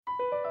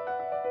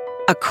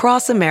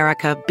Across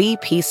America,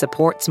 BP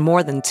supports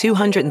more than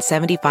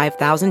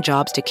 275,000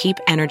 jobs to keep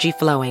energy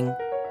flowing.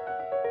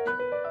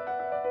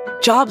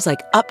 Jobs like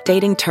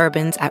updating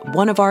turbines at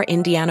one of our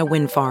Indiana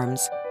wind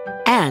farms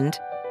and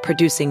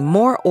producing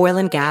more oil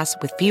and gas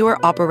with fewer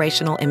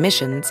operational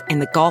emissions in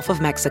the Gulf of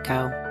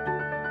Mexico.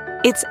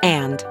 It's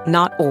and,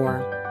 not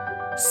or.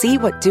 See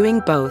what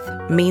doing both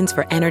means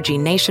for energy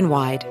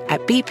nationwide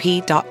at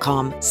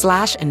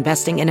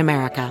bp.com/investing in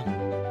America.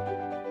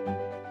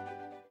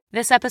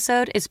 This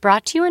episode is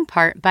brought to you in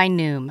part by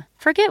Noom.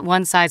 Forget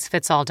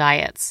one-size-fits-all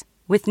diets.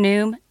 With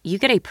Noom, you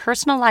get a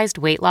personalized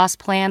weight loss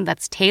plan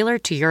that's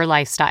tailored to your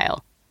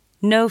lifestyle.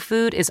 No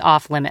food is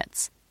off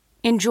limits.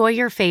 Enjoy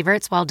your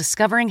favorites while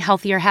discovering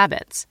healthier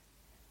habits.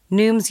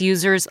 Noom's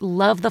users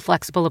love the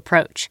flexible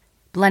approach,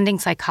 blending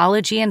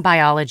psychology and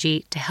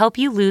biology to help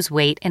you lose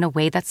weight in a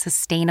way that's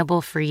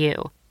sustainable for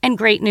you. And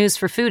great news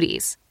for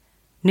foodies.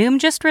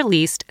 Noom just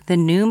released the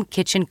Noom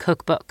Kitchen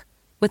Cookbook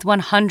with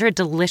 100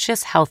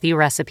 delicious, healthy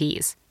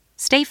recipes.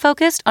 Stay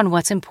focused on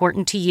what's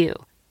important to you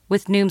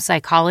with Noom's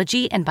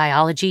psychology and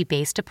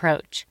biology-based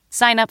approach.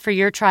 Sign up for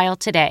your trial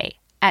today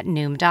at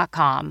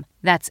Noom.com.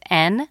 That's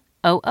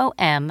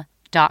NOOM.com.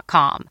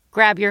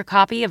 Grab your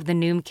copy of the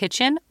Noom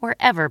Kitchen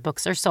wherever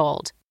books are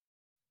sold.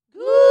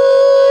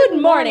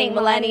 Good morning,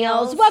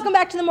 millennials. Welcome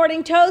back to the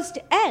Morning Toast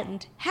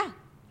and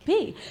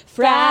happy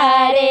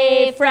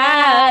Friday,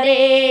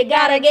 Friday.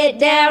 Gotta get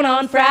down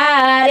on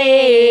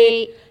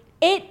Friday.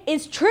 It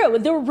is true.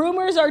 The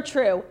rumors are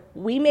true.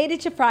 We made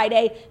it to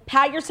Friday.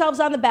 Pat yourselves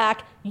on the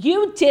back.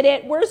 You did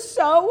it. We're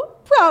so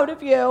proud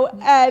of you.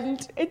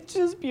 And it's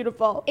just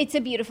beautiful. It's a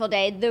beautiful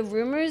day. The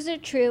rumors are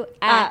true.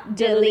 I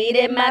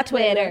deleted my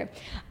Twitter.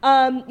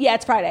 Yeah,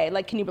 it's Friday.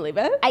 Like, can you believe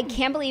it? I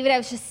can't believe it. I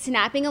was just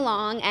snapping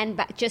along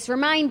and just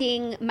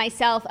reminding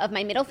myself of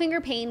my middle finger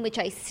pain, which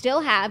I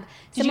still have.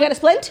 Did you get a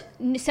splint?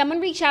 Someone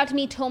reached out to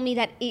me, told me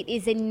that it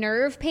is a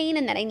nerve pain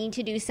and that I need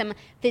to do some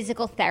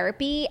physical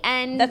therapy.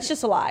 And that's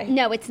just a lie.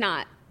 No, it's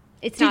not.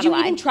 It's not a lie.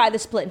 Did you even try the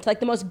splint,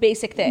 like the most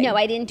basic thing? No,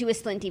 I didn't do a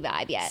splinty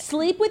vibe yet.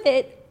 Sleep with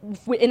it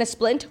in a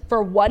splint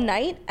for one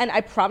night, and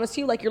I promise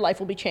you, like, your life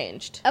will be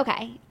changed.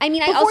 Okay. I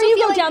mean, Before I also you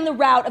feel go like, down the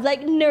route of,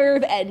 like,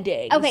 nerve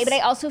endings. Okay, but I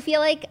also feel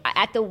like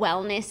at the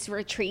wellness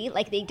retreat,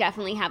 like, they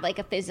definitely have, like,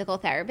 a physical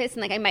therapist,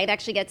 and, like, I might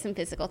actually get some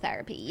physical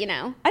therapy, you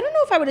know? I don't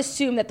know if I would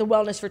assume that the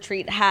wellness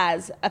retreat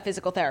has a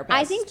physical therapist.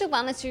 I think the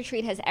wellness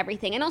retreat has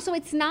everything. And also,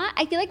 it's not,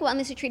 I feel like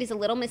wellness retreat is a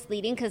little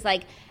misleading because,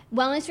 like,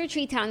 wellness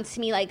retreat sounds to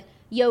me like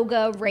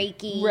yoga,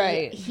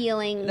 Reiki,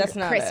 healing, That's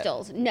not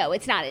crystals. it. No,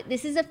 it's not it.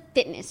 This is a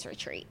fitness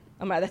retreat.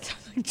 Oh my, that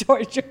sounds like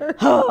torture.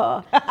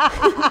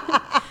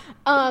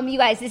 You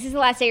guys, this is the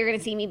last day you're going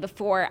to see me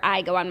before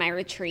I go on my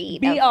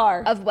retreat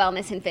of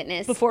wellness and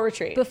fitness. Before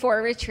retreat.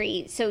 Before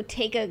retreat. So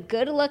take a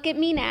good look at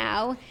me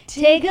now.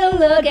 Take a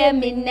look at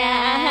me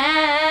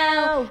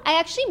now. I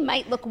actually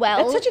might look well.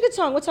 That's such a good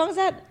song. What song is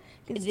that?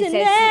 It's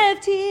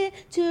left here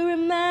to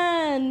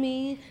remind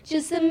me,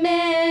 just the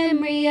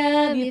memory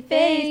of your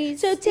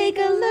face. So take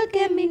a look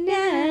at me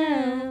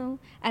now.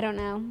 I don't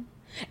know.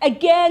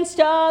 Against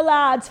all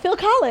odds, Phil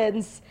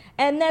Collins,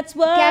 and that's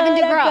what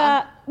Gavin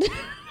DeGraw.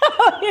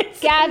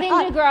 Gavin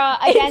DeGraw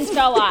against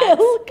all odds.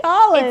 Phil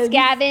Collins. It's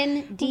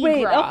Gavin DeGraw.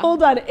 Wait,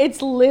 hold on.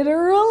 It's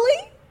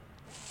literally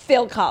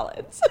Phil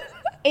Collins.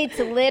 It's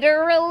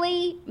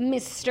literally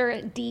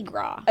Mr.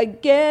 DeGraw.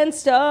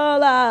 Against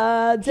all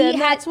odds,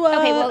 that's what...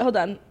 Okay, well, hold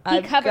on.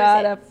 I've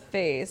got a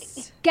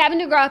face. Gavin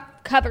DeGraw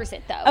covers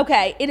it, though.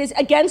 Okay, it is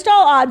Against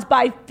All Odds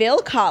by Phil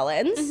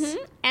Collins. Mm-hmm.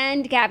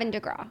 And Gavin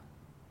DeGraw.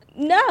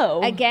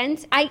 No. I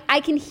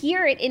can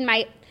hear it in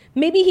my...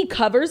 Maybe he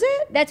covers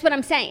it? That's what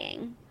I'm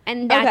saying.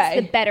 And that's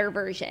the better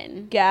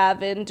version.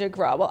 Gavin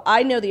DeGraw. Well,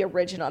 I know the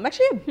original. I'm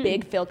actually a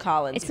big Phil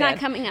Collins fan. Not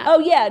coming up. Oh,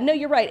 yeah. No,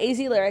 you're right. AZ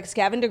lyrics,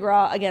 Gavin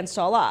DeGraw, Against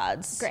All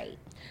Odds. Great.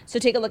 So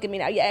take a look at me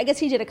now. Yeah, I guess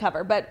he did a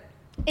cover, but...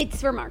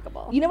 It's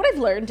remarkable. You know what I've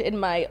learned in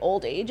my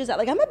old age is that,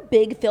 like, I'm a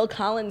big Phil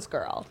Collins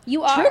girl.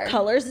 You are. True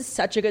Colors is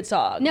such a good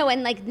song. No,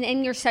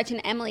 and you're such an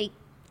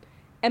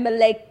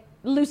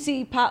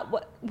Lucy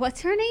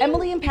what's her name?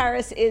 Emily in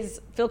Paris is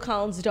Phil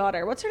Collins'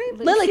 daughter. What's her name?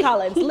 Lily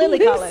Collins. Lily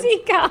Collins.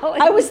 Lucy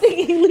Collins. I was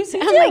thinking Lucy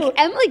too. I'm like,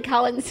 Emily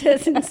Collins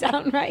doesn't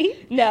sound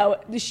right. No,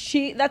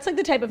 that's like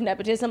the type of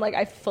nepotism like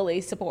I fully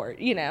support,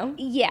 you know?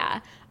 Yeah.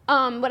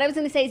 What I was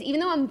going to say is, even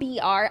though I'm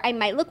BR, I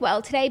might look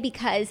well today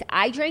because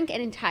I drank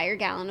an entire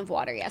gallon of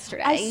water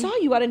yesterday. I saw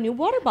you got a new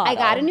water bottle. I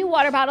got a new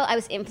water bottle. I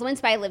was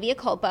influenced by Olivia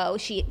Culpo.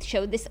 She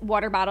showed this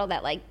water bottle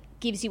that, like,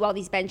 gives you all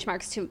these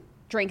benchmarks to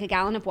drink a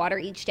gallon of water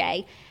each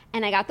day.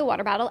 And I got the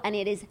water bottle, and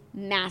it is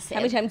massive.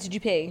 How many times did you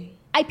pee?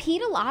 I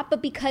peed a lot,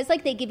 but because,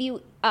 like, they give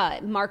you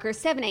markers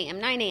 7 a.m.,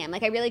 9 a.m.,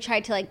 like, I really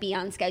tried to, like, be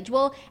on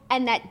schedule,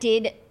 and that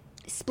did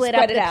split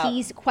up the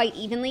pees quite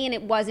evenly, and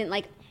it wasn't,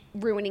 like,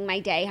 ruining my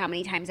day how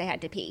many times I had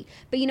to pee.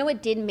 But you know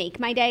what did make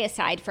my day,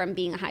 aside from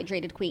being a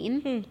hydrated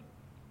queen?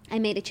 I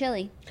made a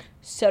chili.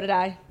 So did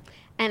I.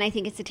 And I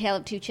think it's a tale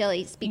of two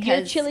chilies because...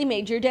 Your chili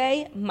made your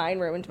day. Mine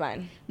ruined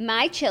mine.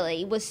 My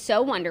chili was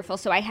so wonderful.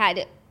 So I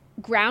had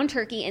ground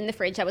turkey in the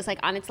fridge that was like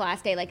on its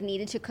last day, like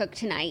needed to cook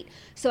tonight.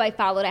 So I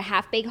followed a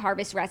half-baked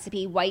Harvest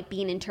recipe, white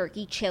bean and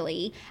turkey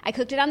chili. I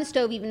cooked it on the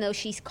stove, even though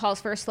she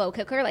calls for a slow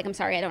cooker. Like, I'm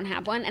sorry, I don't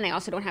have one. And I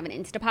also don't have an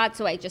Instapot,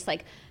 so I just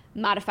like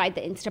modified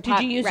the Instapot.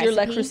 Did you use recipe.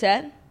 your Le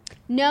Creuset?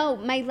 No,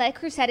 my Le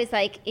Creuset is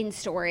like in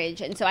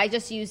storage. And so I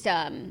just used,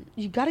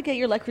 you got to get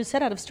your Le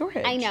Creuset out of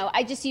storage. I know.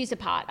 I just used a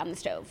pot on the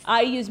stove.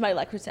 I use my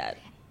Le Creuset.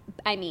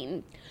 I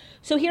mean,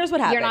 so here's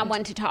what happened. You're not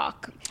one to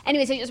talk.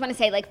 Anyways, I just want to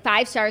say, like,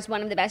 5 stars,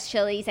 one of the best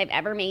chilies I've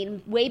ever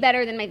made. Way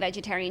better than my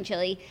vegetarian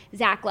chili.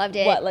 Zach loved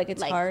it. What, like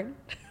it's hard?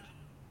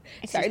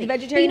 Sorry, the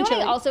vegetarian but you know chili.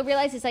 what I also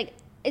realized is, like,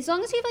 as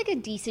long as you have, like,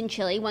 a decent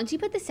chili, once you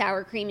put the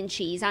sour cream and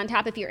cheese on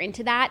top, if you're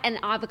into that, and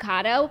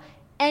avocado,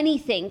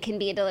 anything can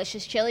be a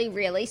delicious chili,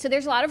 really. So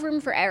there's a lot of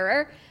room for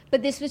error,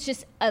 but this was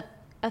just a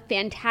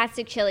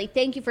fantastic chili.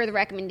 Thank you for the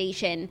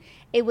recommendation.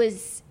 It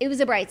was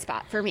a bright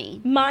spot for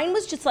me. Mine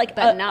was just like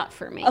but not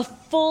for me. A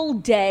full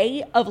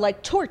day of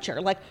like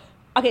torture. Like,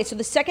 okay, so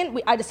the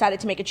second I decided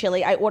to make a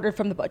chili, I ordered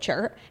from the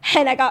butcher,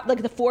 and I got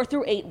like the 4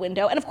 through 8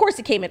 window, and of course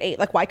it came at 8.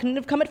 Like, why couldn't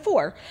it have come at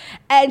 4?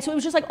 And so it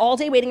was just like all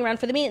day waiting around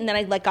for the meat, and then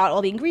I like got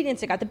all the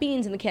ingredients. I got the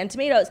beans and the canned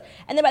tomatoes,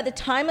 and then by the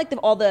time like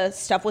all the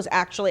stuff was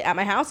actually at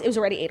my house, it was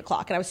already 8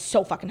 o'clock, and I was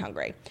so fucking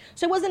hungry.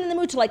 So I wasn't in the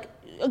mood to like.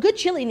 A good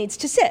chili needs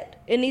to sit.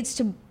 It needs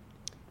to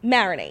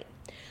marinate.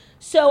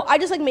 So I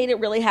just like made it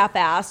really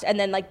half-assed, and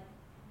then like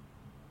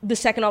the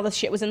second all the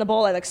shit was in the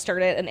bowl, I like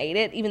stirred it and ate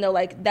it, even though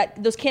like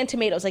those canned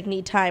tomatoes like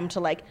need time to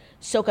like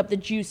soak up the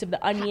juice of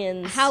the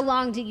onions. How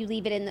long did you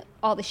leave it in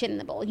all the shit in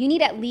the bowl? You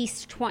need at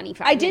least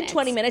 25 minutes. I did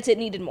 20 minutes. It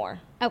needed more.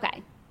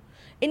 Okay.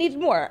 It needed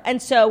more.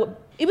 And so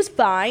it was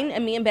fine.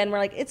 And me and Ben were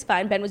like, it's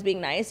fine. Ben was being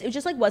nice. It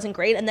just like wasn't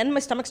great. And then my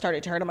stomach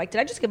started to hurt. I'm like,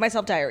 did I just give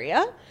myself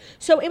diarrhea?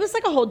 So it was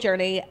like a whole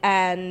journey.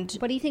 And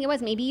what do you think it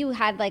was? Maybe you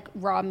had like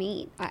raw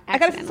meat. I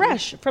got it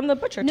fresh from the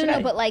butcher today.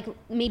 No, but like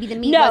maybe the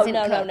meat wasn't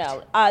cooked.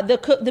 No.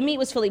 The meat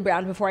was fully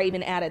browned before I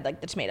even added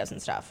like the tomatoes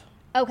and stuff.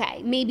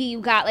 Okay. Maybe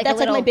you got like That's a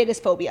little. Like my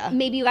biggest phobia.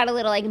 Maybe you got a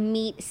little like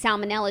meat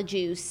salmonella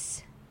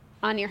juice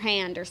on your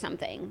hand or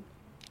something.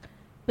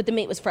 But the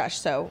meat was fresh,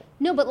 so.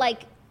 No, but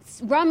like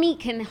raw meat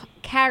can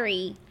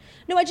carry.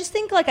 No, I just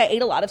think like I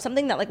ate a lot of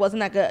something that like wasn't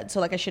that good, so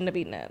like I shouldn't have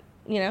eaten it.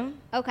 You know?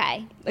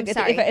 Okay. Like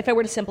sorry. If I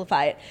were to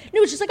simplify it, no,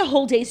 it was just like a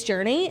whole day's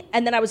journey,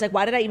 and then I was like,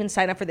 why did I even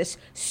sign up for this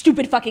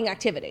stupid fucking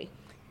activity?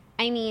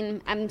 I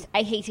mean,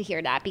 I hate to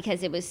hear that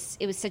because it was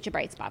such a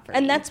bright spot for me.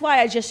 And that's why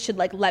I just should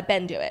like let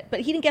Ben do it.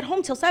 But he didn't get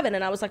home till 7,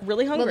 and I was like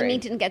really hungry. Well, the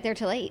meat didn't get there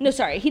till 8. No,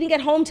 sorry, he didn't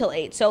get home till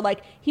 8. So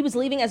like he was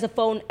leaving as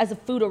the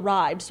food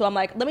arrived. So I'm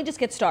like, let me just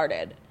get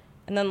started,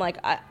 and then like,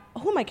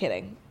 who am I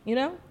kidding? You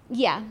know?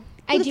 Yeah.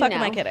 Who the fuck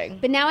am I kidding?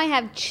 But now I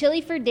have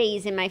chili for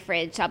days in my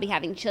fridge. So I'll be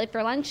having chili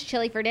for lunch,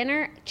 chili for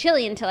dinner,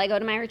 chili until I go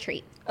to my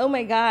retreat. Oh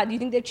my God. Do you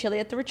think they have chili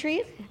at the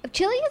retreat?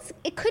 Chili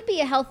it could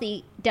be a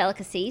healthy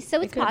delicacy,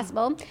 so it's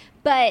possible.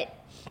 But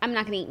I'm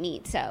not going to eat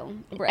meat, so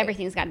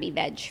everything's got to be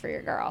veg for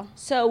your girl.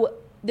 So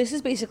this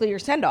is basically your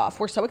send-off.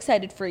 We're so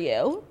excited for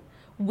you.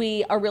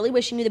 We are really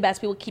wishing you the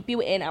best. We will keep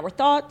you in our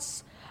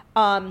thoughts.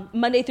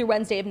 Monday through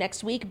Wednesday of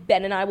next week,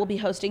 Ben and I will be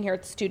hosting here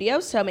at the studio,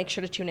 so make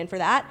sure to tune in for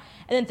that.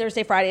 And then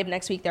Thursday, Friday of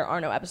next week, there are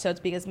no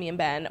episodes because me and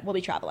Ben will be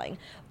traveling.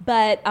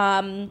 But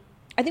I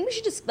think we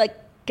should just like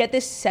get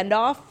this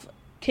send-off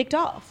kicked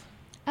off.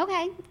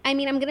 Okay. I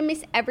mean, I'm going to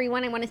miss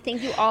everyone. I want to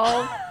thank you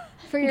all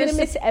for your I'm going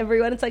to miss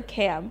everyone. It's like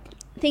camp.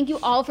 Thank you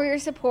all for your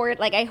support.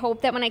 Like, I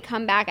hope that when I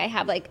come back, I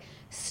have like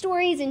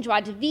stories and joie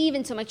de vivre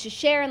and so much to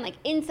share and like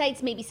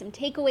insights, maybe some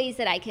takeaways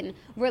that I can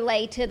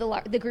relay to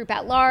the group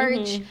at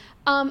large. Mm-hmm.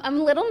 I'm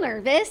a little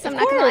nervous. I'm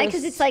not gonna lie,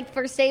 because it's like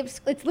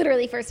it's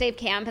literally first day of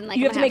camp, and like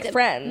you have to make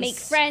friends. Make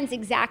friends,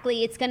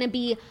 exactly. It's gonna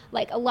be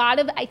like a lot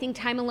of, I think,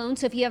 time alone.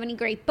 So if you have any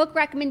great book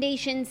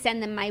recommendations,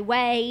 send them my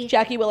way.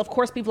 Jackie will of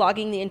course be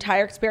vlogging the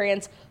entire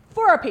experience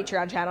for our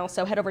Patreon channel.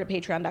 So head over to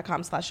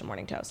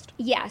patreon.com/themorningtoast.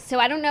 Yeah. So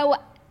I don't know,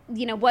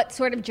 what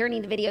sort of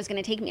journey the video is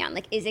going to take me on.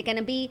 Like, is it going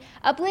to be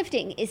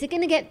uplifting? Is it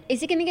going to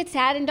get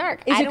sad and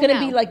dark? Is it going to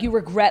be like you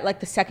regret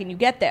like the second you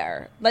get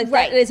there? Like,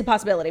 right. That is a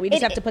possibility. We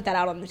just have to put that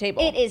out on the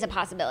table. It is a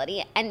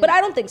possibility. But I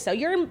don't think so. I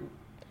don't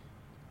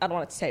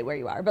want to say where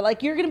you are, but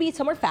like you're going to be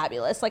somewhere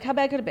fabulous. Like, how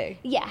bad could it be?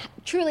 Yeah,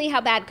 truly, how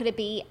bad could it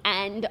be?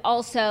 And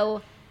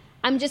also,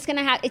 I'm just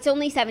going to it's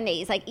only 7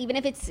 days. Like, even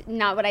if it's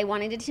not what I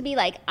wanted it to be,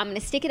 like, I'm going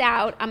to stick it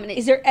out.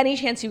 Is there any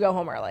chance you go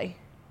home early?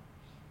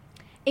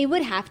 It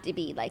would have to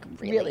be like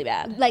really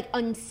bad, like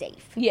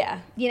unsafe. Yeah,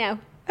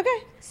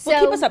 Okay, so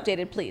keep us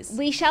updated, please.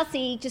 We shall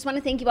see. Just want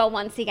to thank you all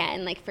once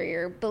again, like for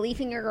your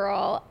belief in your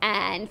girl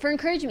and for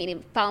encouraging me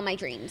to follow my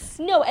dreams.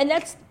 No, and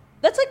that's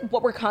like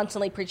what we're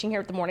constantly preaching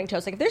here at the Morning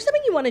Toast. Like, if there's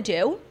something you want to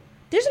do,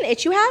 there's an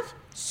itch you have,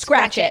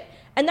 scratch it,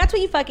 and that's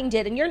what you fucking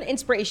did. And you're an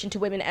inspiration to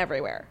women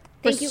everywhere.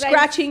 Thank you guys.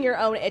 Scratching your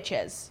own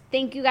itches.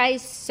 Thank you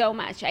guys so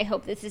much. I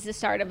hope this is the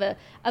start of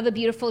a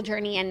beautiful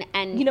journey.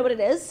 And you know what it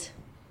is?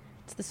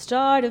 It's the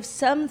start of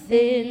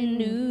something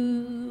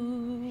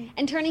new.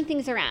 And turning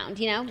things around,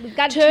 We've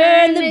got to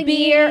turn the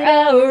beer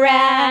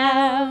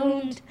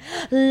around.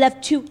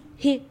 Left to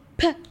hear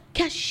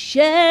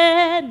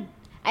percussion.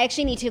 I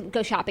actually need to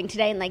go shopping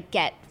today and like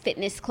get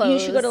fitness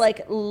clothes. You should go to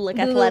like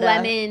Athleta.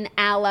 Lululemon,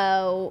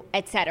 Aloe,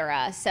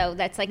 etc. So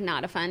that's like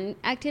not a fun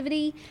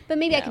activity, but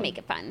maybe I can make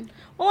it fun.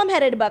 Well, I'm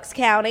headed to Bucks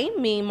County.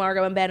 Me,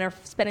 Margot, and Ben are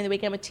spending the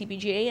weekend with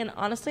TPG, and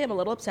honestly, I'm a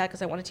little upset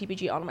because I want a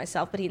TPG all to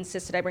myself, but he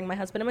insisted I bring my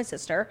husband and my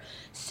sister.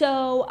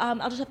 So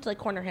I'll just have to like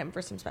corner him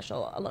for some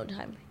special alone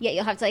time. Yeah,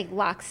 you'll have to like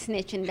lock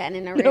Snitch and Ben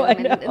in a room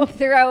and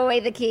throw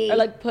away the key. Or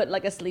like put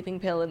like a sleeping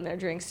pill in their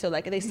drinks so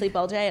like they sleep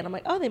all day, and I'm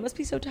like, oh, they must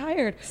be so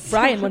tired.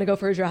 Brian, want to go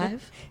for a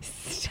drive?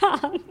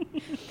 Stop.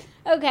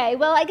 Okay,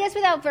 well, I guess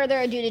without further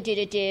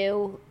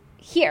ado,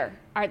 here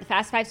are the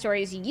fast 5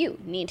 stories you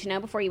need to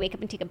know before you wake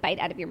up and take a bite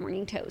out of your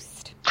morning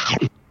toast.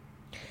 And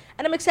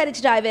I'm excited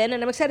to dive in,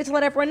 and I'm excited to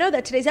let everyone know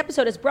that today's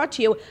episode is brought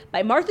to you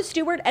by Martha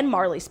Stewart and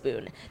Marley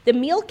Spoon, the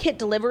meal kit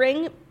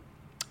delivering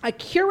a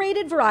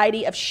curated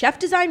variety of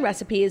chef-design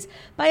recipes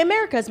by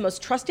America's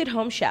most trusted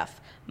home chef,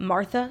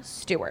 Martha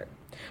Stewart.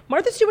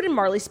 Martha Stewart and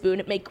Marley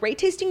Spoon make great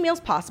tasting meals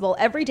possible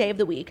every day of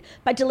the week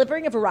by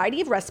delivering a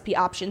variety of recipe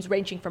options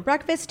ranging from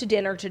breakfast to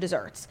dinner to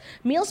desserts.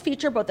 Meals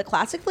feature both the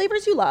classic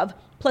flavors you love,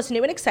 plus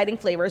new and exciting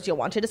flavors you'll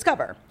want to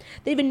discover.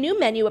 They have a new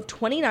menu of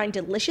 29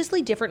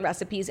 deliciously different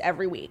recipes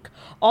every week.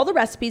 All the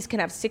recipes can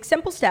have 6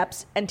 simple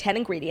steps and 10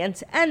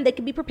 ingredients, and they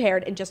can be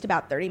prepared in just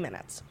about 30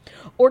 minutes.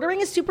 Ordering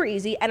is super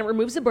easy, and it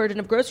removes the burden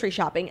of grocery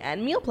shopping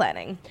and meal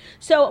planning.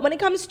 So when it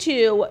comes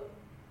to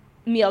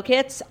meal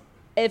kits,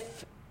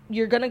 if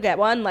you're going to get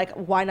one, like,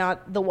 why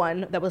not the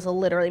one that was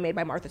literally made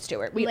by Martha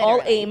Stewart? We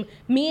all aim,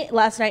 me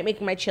last night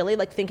making my chili,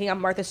 like, thinking I'm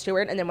Martha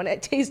Stewart, and then when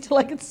it tasted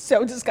like it's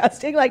so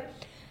disgusting, like,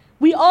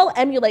 we all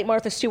emulate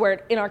Martha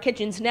Stewart in our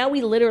kitchens. Now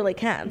we literally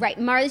can. Right.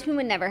 Marley Spoon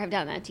would never have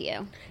done that to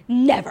you.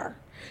 Never.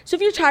 So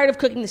if you're tired of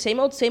cooking the same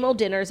old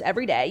dinners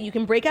every day, you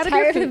can break out of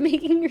your food. Tired of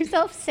making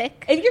yourself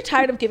sick? If you're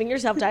tired of giving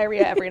yourself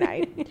diarrhea every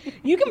night,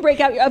 you can break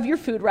out of your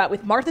food rut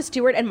with Martha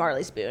Stewart and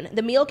Marley Spoon,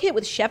 the meal kit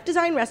with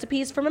chef-design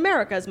recipes from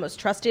America's most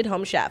trusted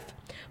home chef.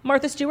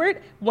 Martha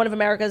Stewart, one of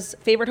America's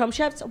favorite home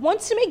chefs,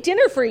 wants to make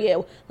dinner for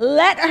you.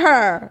 Let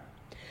her.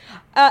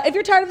 If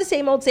you're tired of the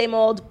same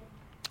old,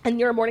 and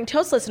you're a Morning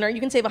Toast listener, you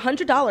can save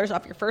 $100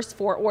 off your first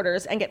 4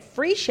 orders and get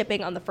free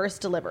shipping on the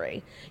first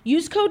delivery.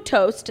 Use code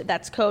TOAST,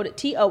 that's code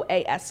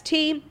TOAST.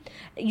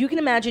 You can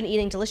imagine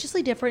eating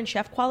deliciously different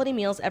chef-quality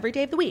meals every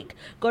day of the week.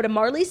 Go to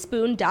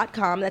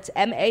marleyspoon.com, that's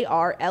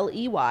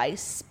M-A-R-L-E-Y,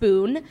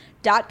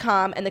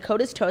 spoon.com, and the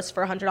code is TOAST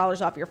for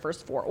 $100 off your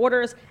first 4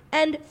 orders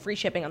and free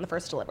shipping on the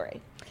first delivery.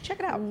 Check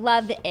it out.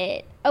 Love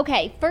it.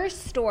 Okay,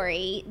 first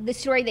story, the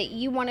story that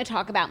you want to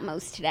talk about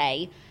most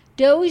today.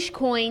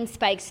 Dogecoin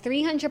spikes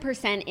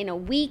 300% in a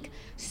week,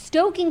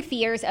 stoking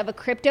fears of a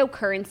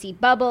cryptocurrency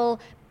bubble,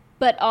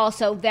 but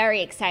also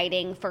very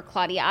exciting for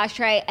Claudia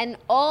Oshry and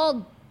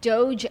all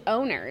Doge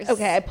owners.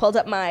 Okay, I pulled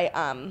up my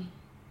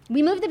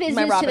we moved the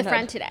business to the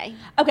front today.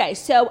 Okay,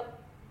 so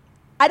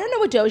I don't know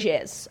what Doge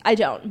is. I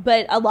don't.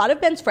 But a lot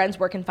of Ben's friends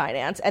work in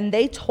finance, and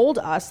they told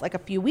us like a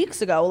few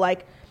weeks ago,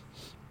 like,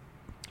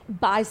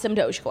 buy some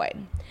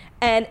Dogecoin.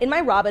 And in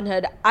my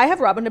Robinhood, I have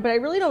Robinhood, but I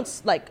really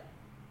don't, like,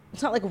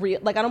 it's not like real,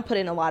 like I don't put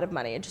in a lot of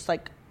money. It just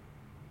like,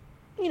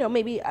 you know,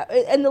 maybe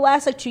in the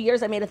last like 2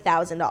 years I made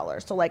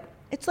 $1,000. So like,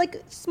 it's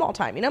like small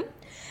time, you know?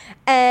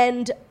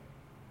 And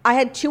I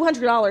had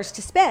 $200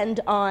 to spend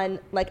on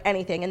like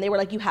anything. And they were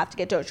like, you have to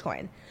get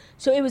Dogecoin.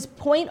 So it was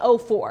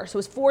 0.04. So it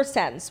was 4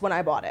 cents when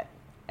I bought it.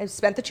 I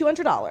spent the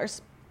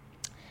 $200.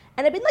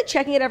 And I've been like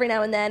checking it every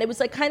now and then. It was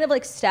like kind of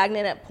like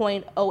stagnant at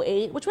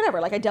 0.08, which whatever,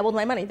 like I doubled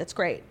my money. That's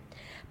great.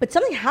 But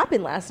something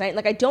happened last night.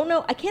 Like, I don't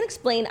know. I can't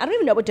explain. I don't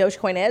even know what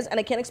Dogecoin is. And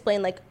I can't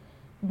explain, like,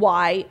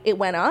 why it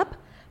went up.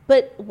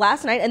 But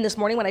last night and this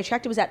morning when I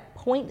checked, it was at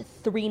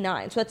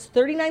 0.39. So that's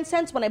 39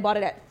 cents when I bought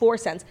it at 4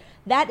 cents.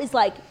 That is,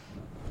 like,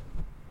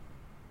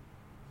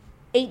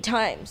 8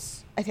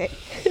 times, I think.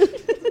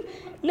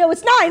 No,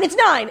 it's 9. It's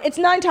 9. It's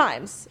 9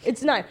 times.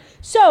 It's 9.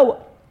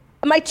 So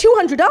my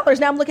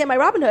 $200, now I'm looking at my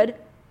Robinhood,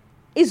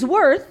 is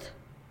worth,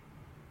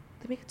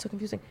 they make it so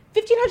confusing,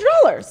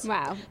 $1,500.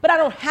 Wow. But I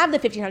don't have the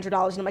 $1,500.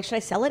 And I'm like, should I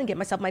sell it and get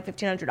myself my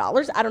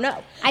 $1,500? I don't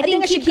know. I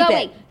think I should keep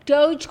going. it.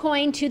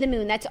 Dogecoin to the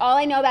moon. That's all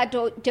I know about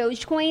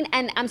Dogecoin.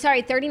 And I'm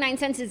sorry, 39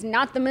 cents is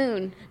not the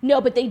moon. No,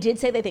 but they did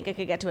say they think it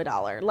could get to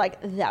 $1. Like,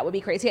 that would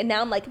be crazy. And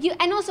now I'm like,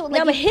 and also, like,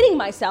 now I'm hitting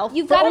myself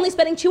for only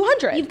spending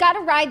 $200. You've got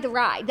to ride the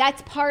ride.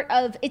 That's part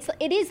of,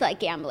 it is like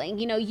gambling.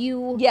 You know,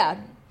 Yeah.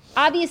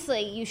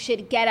 Obviously, you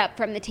should get up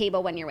from the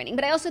table when you're winning.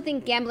 But I also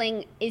think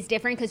gambling is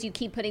different because you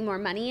keep putting more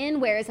money in,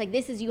 whereas like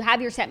this is, you have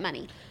your set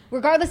money.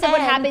 Regardless of what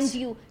happens,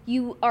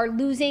 you are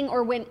losing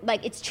or win.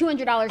 Like, it's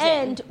 $200 in.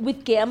 And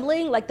with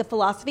gambling, like, the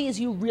philosophy is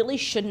you really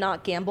should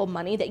not gamble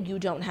money that you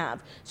don't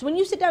have. So when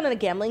you sit down at a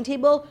gambling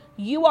table,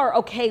 you are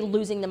okay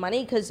losing the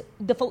money because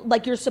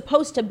like you're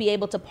supposed to be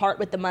able to part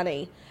with the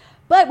money.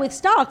 But with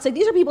stocks, like,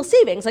 these are people's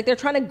savings. Like, they're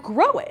trying to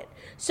grow it.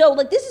 So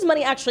like, this is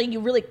money actually you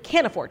really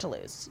can't afford to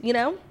lose, you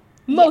know?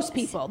 Most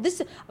people.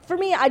 This, for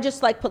me, I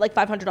just like put like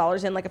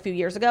 $500 in like a few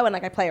years ago and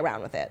like I play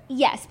around with it.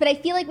 Yes, but I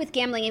feel like with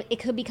gambling, it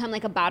could become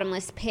like a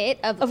bottomless pit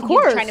of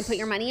course. You trying to put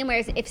your money in.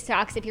 Whereas if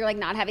stocks, if you're like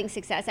not having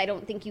success, I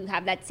don't think you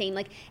have that same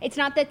like, it's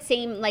not that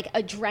same like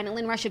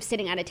adrenaline rush of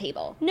sitting at a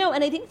table. No,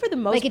 and I think for the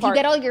most like part, if you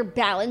get all your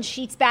balance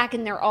sheets back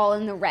and they're all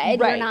in the red,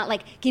 Right. you're not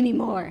like, give me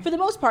more. For the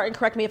most part, and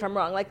correct me if I'm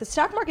wrong, like the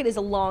stock market is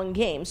a long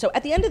game. So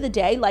at the end of the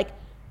day, like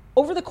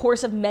over the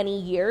course of many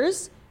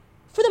years,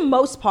 for the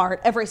most part,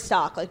 every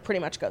stock like pretty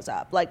much goes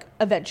up, like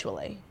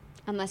eventually.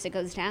 Unless it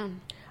goes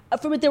down.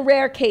 For the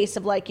rare case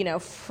of like, you know,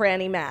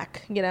 Franny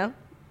Mac, you know?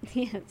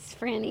 Yes,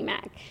 Franny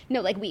Mac.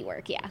 No, like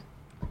WeWork, yeah.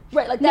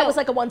 Right, like that was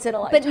like a once in a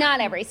lifetime. But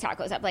not every stock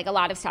goes up. Like a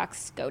lot of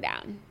stocks go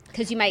down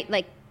because you might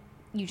like,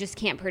 you just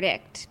can't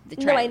predict the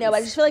trends. No, I know.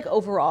 I just feel like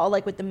overall,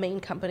 like with the main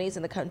companies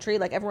in the country,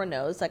 like everyone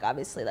knows, like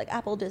obviously like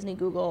Apple, Disney,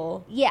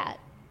 Google. Yeah.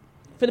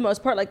 For the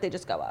most part, like they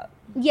just go up.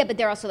 Yeah, but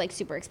they're also like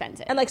super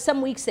expensive. And like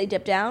some weeks they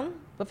dip down,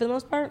 but for the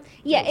most part,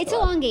 yeah, it's a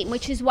long game,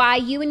 which is why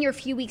you and your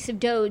few weeks of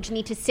Doge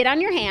need to sit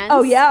on your hands.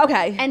 Oh yeah,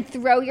 okay. And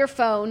throw your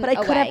phone away.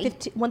 But I could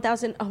have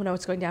 1,000. Oh no,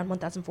 it's going down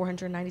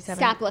 1,497.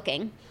 Stop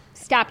looking.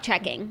 Stop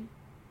checking.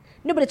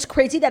 No, but it's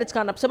crazy that it's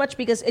gone up so much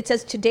because it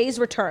says today's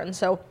return.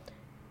 So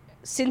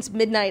since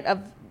midnight of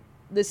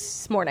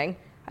this morning,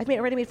 I've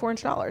already made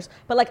 $400.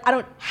 But like I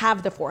don't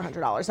have the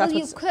 $400. Well,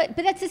 you could,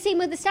 but that's the same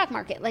with the stock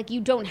market. Like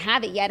you don't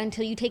have it yet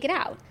until you take it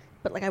out.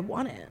 But like I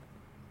want it.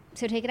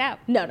 So take it out.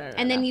 No.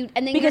 And then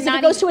because if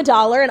it goes to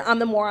 $1 and I'm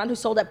the moron who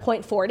sold at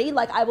 0.40,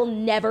 like I will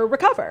never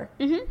recover.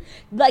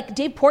 Mm-hmm. Like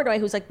Dave Portnoy,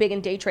 who's like big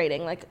in day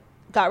trading, like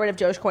got rid of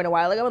Dogecoin a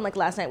while ago, and like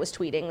last night was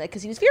tweeting like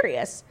because he was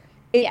furious.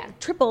 It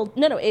tripled.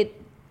 No,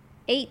 it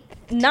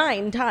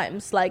 9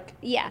 times. Like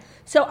yeah.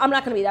 So I'm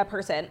not going to be that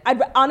person.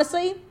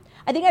 Honestly,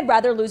 I think I'd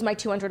rather lose my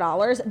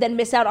 $200 than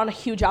miss out on a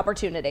huge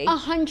opportunity.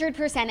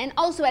 100%. And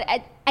also,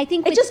 I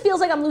think it just feels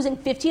like I'm losing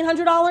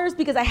 $1,500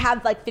 because I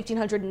have like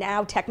 $1,500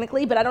 now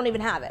technically, but I don't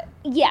even have it.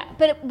 Yeah,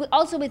 but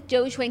also with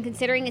Dogecoin,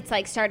 considering it's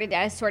like started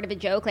as sort of a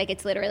joke, like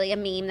it's literally a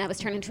meme that was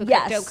turned into a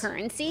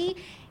cryptocurrency.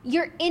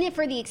 You're in it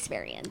for the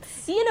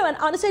experience. You know, and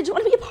honestly, I just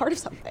want to be a part of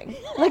something.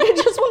 Like, I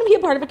just want to be a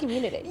part of a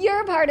community.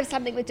 You're a part of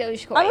something with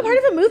Dogecoin. I'm a part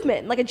of a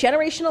movement, like a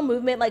generational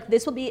movement. Like,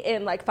 this will be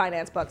in, like,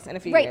 finance books in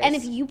a few years. Right, and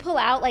if you pull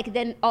out, like,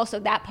 then also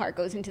that part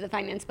goes into the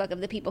finance book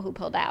of the people who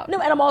pulled out. No,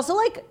 and I'm also,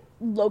 like,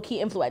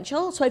 low-key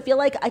influential, so I feel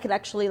like I could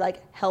actually,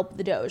 like, help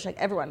the Doge. Like,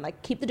 everyone, like,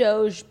 keep the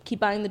Doge, keep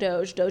buying the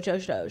Doge, Doge.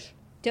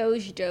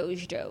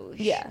 Doge.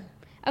 Yeah.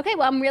 Okay,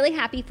 well, I'm really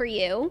happy for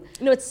you.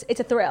 No, it's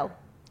a thrill.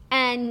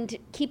 And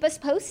keep us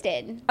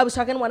posted. I was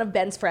talking to one of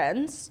Ben's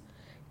friends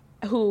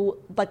who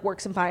like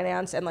works in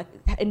finance and like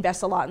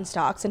invests a lot in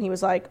stocks, and he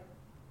was like,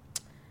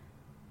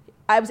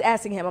 I was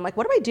asking him, I'm like,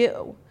 what do I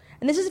do?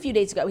 And this is a few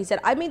days ago. He said,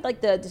 I made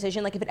like the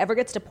decision, like if it ever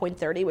gets to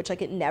 0.30, which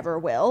like it never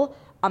will,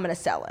 I'm going to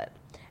sell it.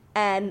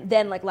 And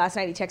then like last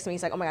night he texted me,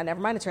 he's like, oh my God, never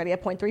mind, it's already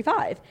at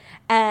 0.35.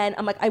 And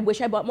I'm like, I wish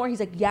I bought more.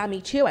 He's like, yeah,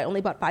 me too. I only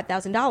bought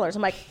 $5,000.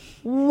 I'm like,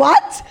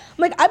 what? I'm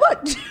like, I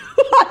bought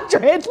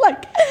 200.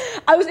 Like,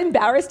 I was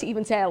embarrassed to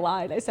even say I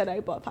lied. I said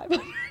I bought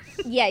 500.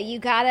 Yeah, you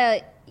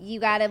gotta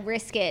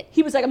risk it.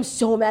 He was like, I'm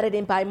so mad I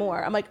didn't buy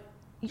more. I'm like,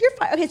 you're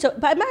fine. Okay, so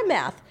by my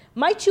math,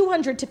 my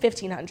 200 to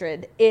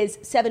 1,500 is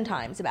 7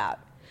 times about.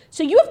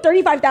 So you have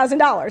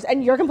 $35,000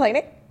 and you're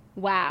complaining?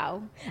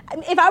 Wow.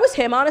 If I was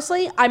him,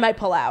 honestly, I might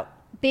pull out.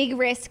 Big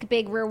risk,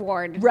 big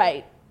reward.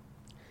 Right.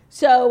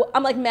 So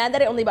I'm like mad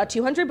that I only bought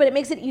 200, but it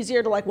makes it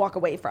easier to like walk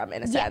away from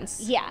in a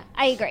sense. Yeah,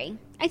 I agree.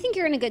 I think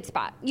you're in a good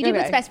spot. You do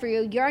what's best for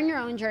you. You're on your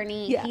own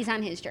journey. Yeah. He's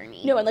on his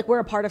journey. No, and like we're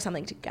a part of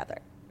something together.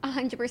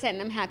 100%.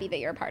 And I'm happy that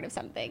you're a part of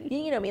something.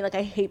 You know me, like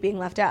I hate being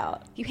left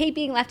out. You hate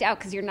being left out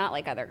because you're not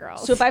like other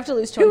girls. So if I have to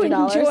lose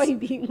 $200, you enjoy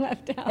being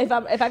left out. If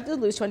I have to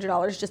lose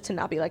 $200 just to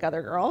not be like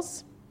other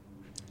girls,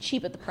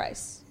 cheap at the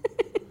price.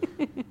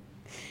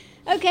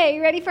 Okay,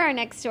 you ready for our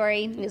next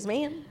story? Yes,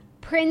 ma'am.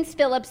 Prince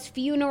Philip's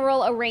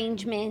funeral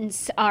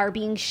arrangements are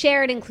being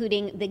shared,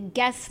 including the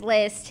guest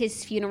list.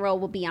 His funeral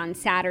will be on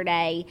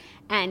Saturday,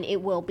 and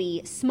it will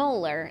be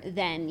smaller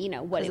than,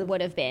 what it would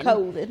have been.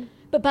 COVID.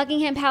 But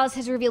Buckingham Palace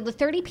has revealed the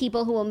 30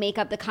 people who will make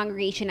up the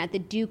congregation at the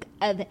Duke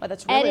of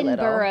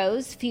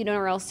Edinburgh's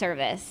funeral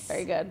service.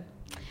 Very good.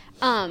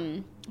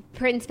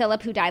 Prince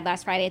Philip, who died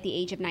last Friday at the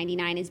age of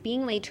 99, is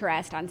being laid to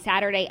rest on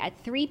Saturday at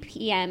 3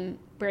 p.m.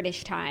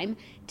 British time,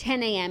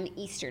 10 a.m.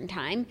 Eastern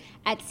time,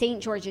 at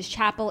St. George's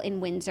Chapel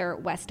in Windsor,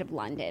 west of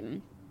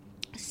London.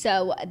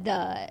 So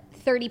the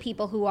 30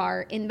 people who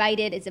are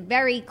invited is a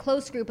very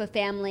close group of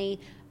family,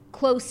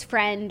 close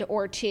friend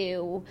or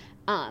two,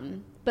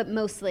 but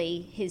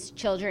mostly his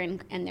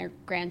children and their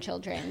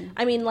grandchildren.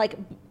 I mean, like,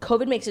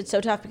 COVID makes it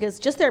so tough because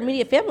just their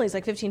immediate family is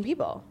like 15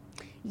 people.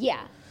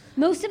 Yeah.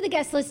 Most of the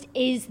guest list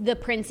is the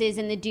princes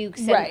and the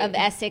dukes of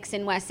Essex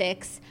and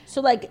Wessex. So,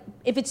 like,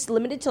 if it's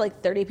limited to,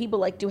 like, 30 people,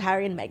 like, do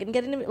Harry and Meghan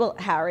get an invitation? Well,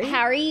 Harry?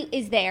 Harry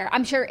is there.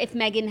 I'm sure if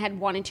Meghan had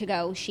wanted to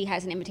go, she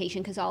has an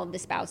invitation because all of the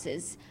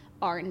spouses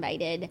are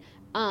invited.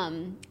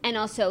 And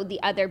also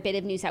the other bit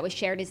of news that was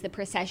shared is the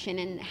procession,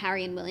 and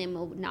Harry and William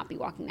will not be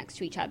walking next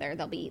to each other.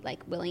 They'll be,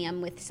 like,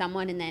 William with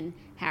someone and then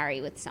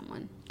Harry with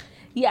someone.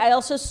 Yeah,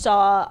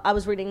 I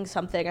was reading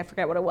something, I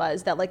forget what it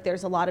was, that like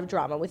there's a lot of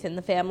drama within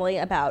the family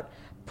about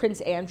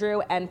Prince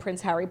Andrew and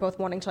Prince Harry both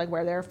wanting to like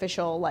wear their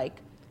official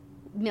like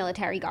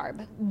military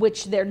garb,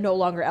 which they're no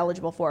longer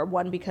eligible for.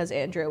 One, because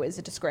Andrew is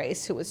a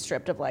disgrace who was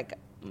stripped of like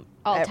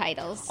all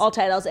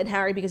titles, and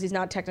Harry because he's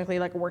not technically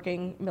like a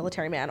working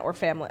military man or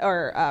family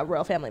or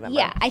royal family member.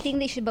 Yeah, I think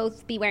they should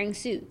both be wearing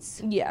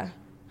suits. Yeah.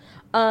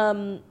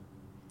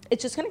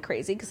 It's just kind of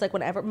crazy because like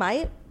whenever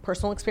my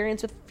personal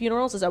experience with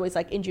funerals is always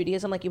like in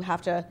Judaism, like you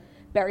have to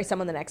bury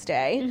someone the next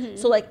day. Mm-hmm.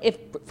 So like if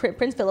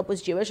Prince Philip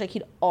was Jewish, like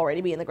he'd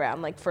already be in the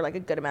ground like for like a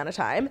good amount of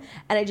time.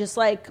 And I just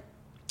like,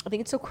 I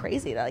think it's so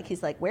crazy that like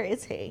he's like, where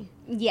is he?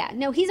 Yeah,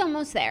 no, he's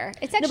almost there.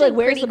 It's actually like,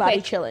 where's pretty the body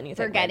quick chilling, you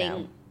think, for getting,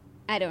 right now?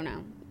 I don't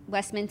know,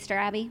 Westminster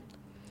Abbey,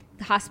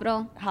 the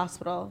hospital,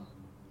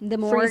 the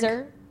morgue.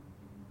 Freezer.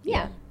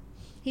 Yeah.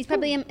 He's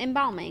probably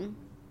embalming.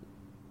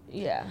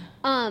 Yeah. Do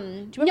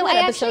you remember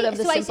that episode of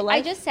The Simple Life?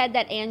 I just said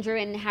that Andrew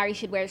and Harry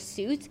should wear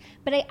suits,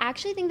 but I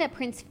actually think that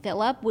Prince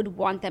Philip would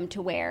want them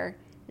to wear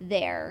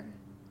their...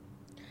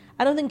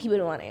 I don't think he would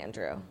want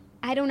Andrew.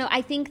 I don't know.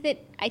 I think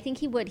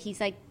he would.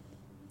 He's like,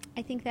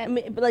 I think that... I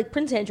mean, but like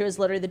Prince Andrew is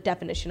literally the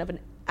definition of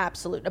an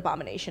absolute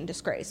abomination,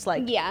 disgrace.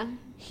 Like, yeah.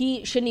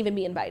 He shouldn't even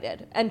be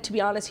invited. And to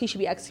be honest, he should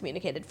be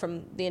excommunicated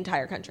from the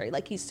entire country.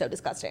 Like, he's so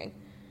disgusting.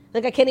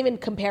 Like, I can't even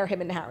compare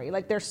him and Harry.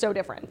 Like, they're so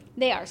different.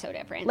 They are so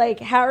different. Like,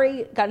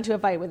 Harry got into a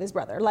fight with his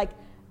brother. Like,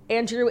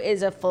 Andrew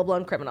is a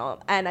full-blown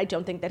criminal, and I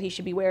don't think that he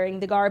should be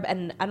wearing the garb,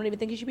 and I don't even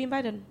think he should be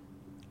invited.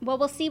 Well,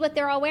 we'll see what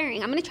they're all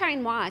wearing. I'm going to try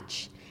and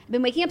watch. I've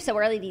been waking up so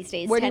early these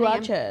days. Where do you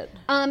watch it?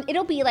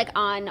 It'll be, like,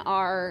 on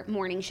our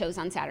morning shows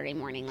on Saturday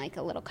morning, like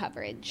a little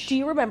coverage. Do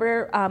you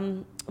remember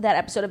that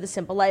episode of The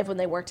Simple Life when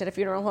they worked at a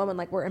funeral home and,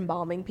 like, were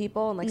embalming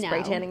people and, like,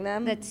 spray tanning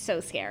them? That's so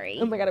scary.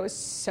 Oh, my God, it was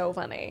so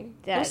funny.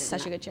 It was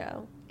such a good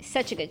show.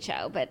 Such a good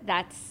show, but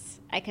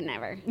I could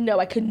never.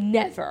 No, I could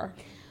never.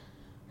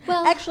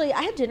 Well, actually,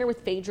 I had dinner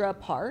with Phaedra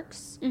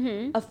Parks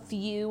a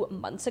few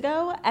months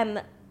ago,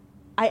 and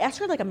I asked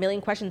her like a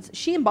million questions.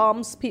 She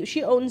embalms people.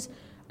 She owns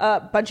a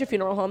bunch of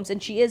funeral homes,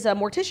 and she is a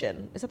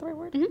mortician. Is that the right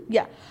word? Mm-hmm.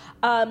 Yeah.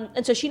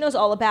 And so she knows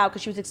all about,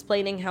 because she was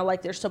explaining how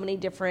like there's so many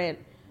different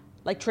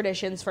like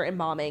traditions for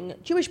embalming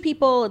Jewish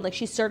people, and like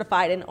she's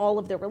certified in all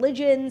of their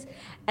religions.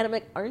 And I'm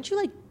like, aren't you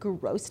like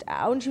grossed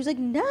out? And she was like,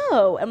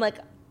 no. I'm like,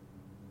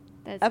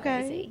 that's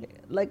okay, crazy.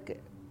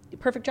 Like,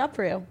 perfect job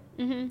for you.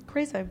 Mm-hmm.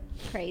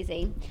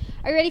 Crazy.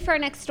 Are you ready for our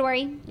next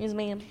story? Yes,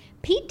 ma'am.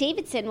 Pete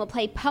Davidson will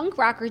play punk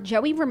rocker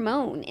Joey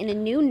Ramone in a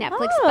new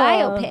Netflix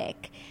biopic.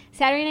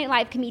 Saturday Night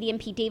Live comedian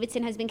Pete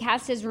Davidson has been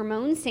cast as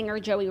Ramone singer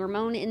Joey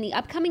Ramone in the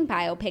upcoming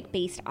biopic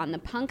based on the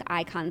punk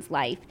icon's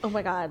life. Oh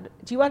my God.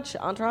 Do you watch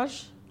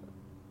Entourage?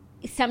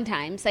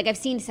 Sometimes. Like, I've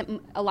seen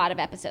a lot of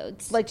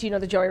episodes. Like, do you know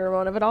the Joey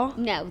Ramone of it all?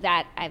 No,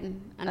 that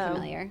I'm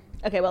unfamiliar.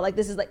 Okay, well, like,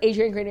 this is, like,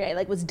 Adrian Grenier,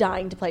 like, was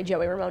dying to play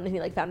Joey Ramone, and he,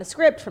 like, found a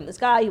script from this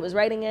guy who was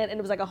writing it, and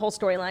it was, like, a whole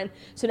storyline.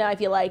 So now I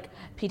feel like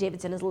Pete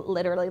Davidson is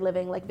literally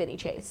living like Vinny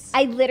Chase.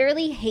 I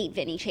literally hate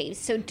Vinny Chase,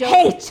 so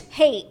don't...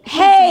 Hate!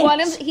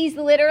 He's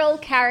the literal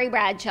Carrie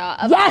Bradshaw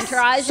of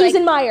Entourage. Yes,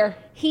 Susan Meyer.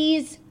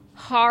 He's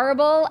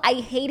horrible. I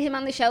hate him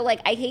on the show.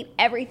 Like, I hate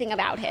everything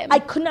about him. I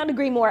could not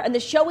agree more. And the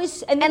show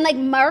is... And like,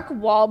 Mark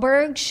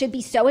Wahlberg should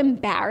be so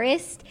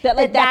embarrassed that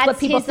like, that's what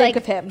people think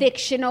of him.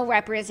 Fictional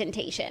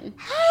representation.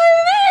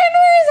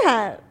 Where is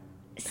that?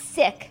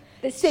 Sick.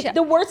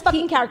 The worst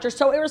fucking character.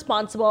 So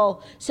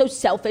irresponsible, so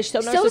selfish,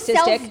 so narcissistic.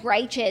 So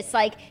self-righteous.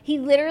 Like, he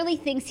literally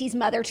thinks he's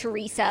Mother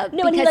Teresa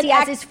because he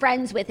has his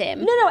friends with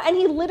him. No, and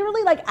he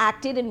literally, like,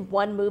 acted in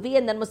one movie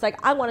and then was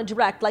like, I want to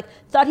direct. Like,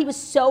 thought he was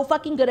so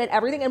fucking good at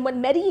everything. And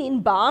when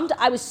Medellin bombed,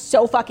 I was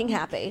so fucking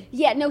happy.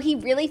 Yeah, no, he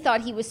really thought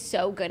he was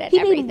so good at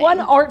everything. He made one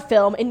art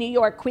film in New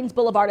York, Queens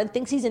Boulevard, and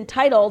thinks he's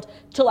entitled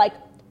to, like,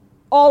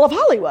 all of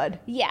Hollywood.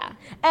 Yeah.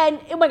 And,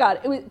 oh my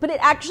God, but it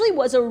actually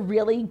was a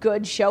really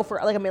good show for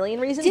like a million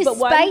reasons.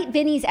 Despite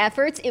Vinny's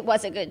efforts, it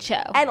was a good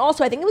show. And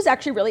also, I think it was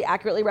actually really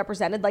accurately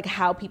represented like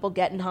how people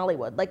get in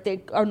Hollywood. Like,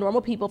 they are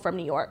normal people from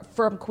New York,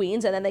 from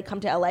Queens, and then they come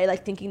to LA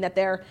like thinking that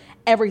they're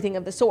everything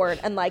of the sort.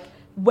 And like,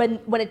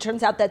 when it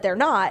turns out that they're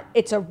not,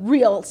 it's a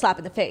real slap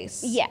in the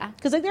face. Yeah.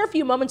 Because like there are a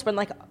few moments when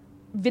like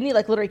Vinny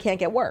like literally can't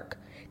get work.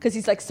 Because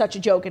he's like such a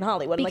joke in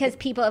Hollywood. Because like,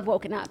 people have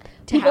woken up.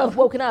 People have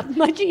woken up.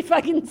 Munchie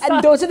fucking sucks.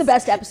 And those are the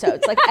best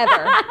episodes, like,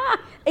 ever.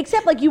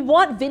 Except, like, you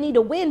want Vinny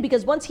to win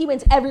because once he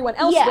wins, everyone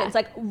else wins.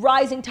 Like,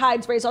 rising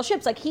tides raise all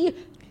ships. Like, he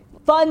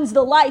funds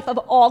the life of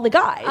all the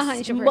guys.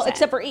 100%. Well,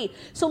 except for E.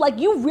 So, like,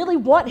 you really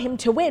want him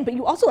to win, but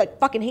you also, like,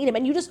 fucking hate him.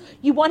 And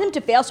you want him to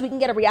fail so we can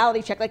get a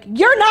reality check. Like,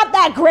 you're not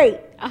that great.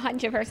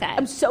 100%.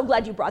 I'm so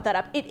glad you brought that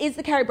up. It is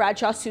the Carrie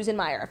Bradshaw, Susan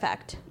Meyer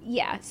effect.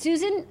 Yeah.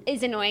 Susan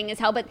is annoying as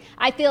hell, but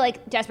I feel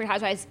like Desperate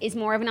Housewives is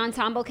more of an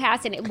ensemble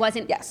cast, and it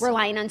wasn't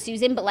relying on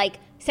Susan, but, like,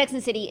 Sex and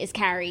the City is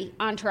Carrie.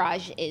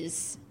 Entourage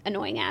is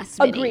annoying ass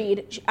Vinny.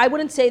 Agreed. I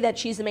wouldn't say that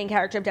she's the main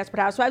character of Desperate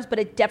Housewives, but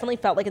it definitely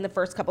felt like in the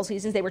first couple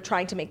seasons they were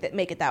trying to make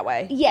it that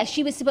way. Yeah,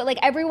 she was, but like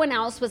everyone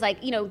else was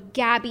like, you know,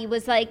 Gabby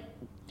was like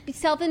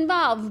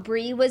self-involved.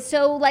 Brie was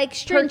so like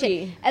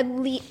stringent.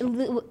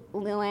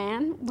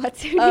 Luann,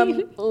 what's her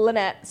name?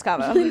 Lynette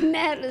Scavo.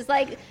 Lynette was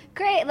like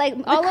great, like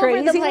all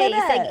over the place.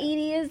 Lynette. Like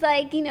Edie is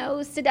like, you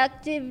know,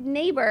 seductive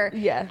neighbor.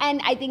 Yeah.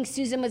 And I think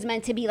Susan was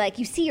meant to be like,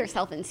 you see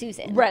yourself in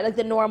Susan. Right, like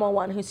the normal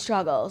one who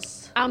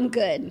struggles. I'm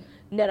good.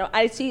 No,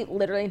 I see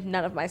literally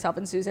none of myself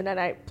in Susan, and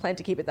I plan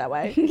to keep it that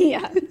way.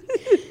 Yeah.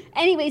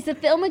 Anyways, the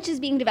film, which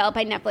is being developed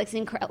by Netflix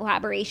in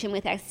collaboration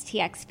with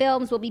STX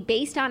Films, will be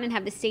based on and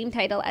have the same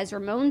title as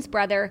Ramon's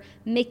brother,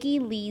 Mickey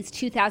Lee's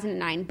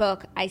 2009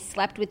 book, I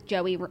Slept with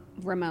Joey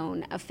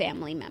Ramone, a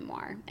family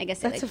memoir. I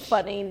guess that's a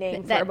funny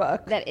name for a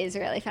book. That is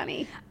really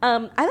funny. I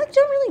like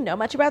don't really know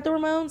much about the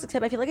Ramones,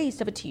 except I feel like I used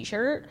to have a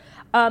T-shirt,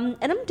 and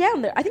I'm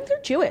down there. I think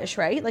they're Jewish,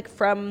 right? Like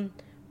from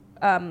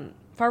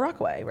Far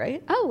Rockaway,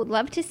 right? Oh, would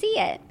love to see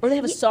it. Or they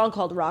have a song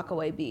called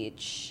Rockaway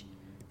Beach.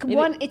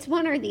 It's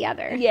one or the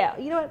other. Yeah,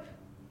 you know what?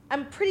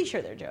 I'm pretty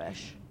sure they're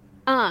Jewish.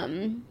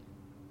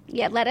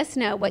 Yeah, let us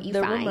know what you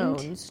find. The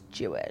Ramones,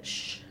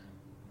 Jewish.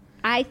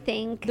 I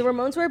think the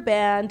Ramones were a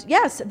band.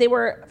 Yes, they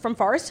were from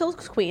Forest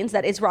Hills, Queens.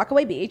 That is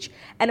Rockaway Beach,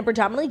 and a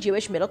predominantly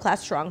Jewish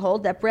middle-class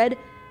stronghold that bred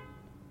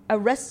a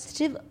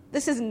restive.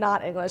 This is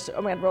not English.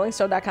 Oh my God,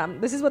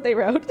 RollingStone.com. This is what they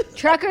wrote.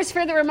 Truckers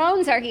for the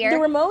Ramones are here. The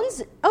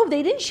Ramones. Oh,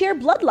 they didn't share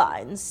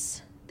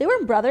bloodlines. They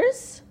weren't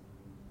brothers.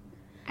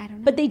 I don't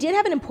know. But they did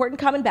have an important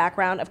common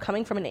background of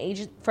coming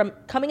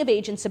of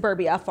age in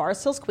suburbia,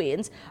 Forest Hills,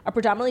 Queens, a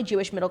predominantly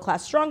Jewish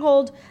middle-class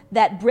stronghold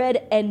that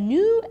bred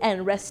Ennui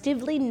and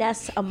Restively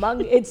Ness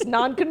among its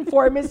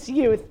nonconformist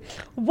youth.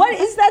 What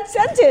is that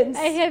sentence?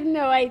 I have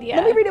no idea.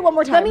 Let me read it one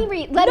more time. Let me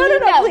read. Let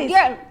please.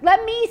 Yeah,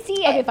 let me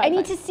see it. Okay, fine, I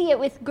need to see it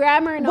with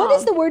grammar and all. What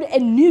is the word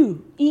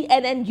Ennui?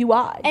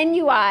 E-N-N-U-I.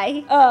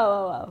 N-U-I.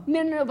 Oh.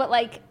 No, but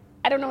like,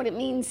 I don't know what it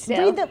means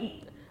still.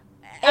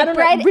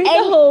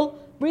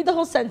 Read the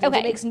whole sentence. Okay.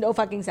 It makes no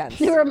fucking sense.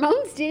 The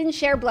Ramones didn't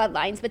share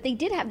bloodlines, but they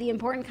did have the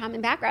important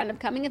common background of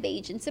coming of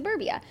age in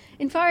suburbia,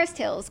 in Forest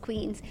Hills,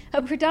 Queens,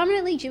 a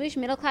predominantly Jewish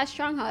middle-class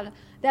stronghold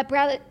that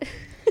bred...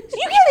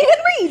 You can't even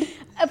read!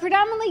 A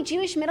predominantly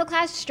Jewish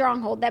middle-class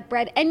stronghold that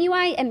bred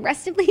Ennui and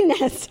Restively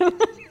Ness.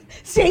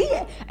 See?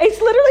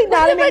 It's literally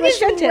not an English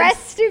sentence.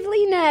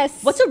 Restively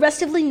Ness. What's a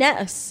Restively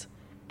Ness?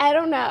 I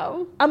don't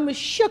know. I'm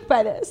shook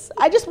by this.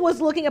 I just was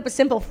looking up a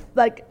simple,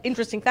 like,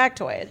 interesting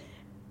factoid.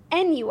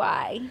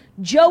 Ennui.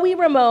 Joey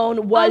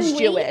Ramone was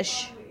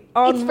Jewish.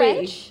 It's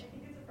French?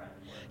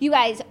 You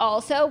guys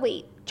also,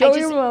 wait.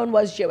 Joey Ramone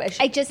was Jewish.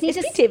 I just need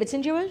Is Pete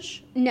Davidson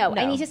Jewish? No,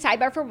 I need to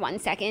sidebar for 1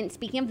 second.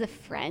 Speaking of the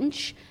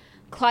French,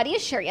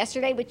 Claudia's shirt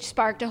yesterday, which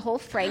sparked a whole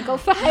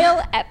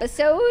Francophile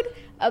episode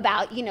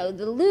about, you know,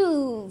 the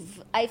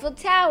Louvre, Eiffel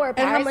Tower, Paris,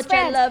 and how much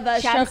France, I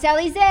love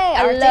Champs-Élysées,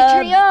 Arc de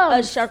Triomphe,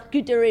 a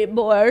charcuterie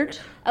board,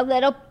 a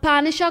little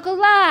pain de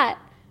chocolat,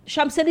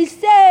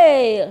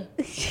 Champs-Élysées.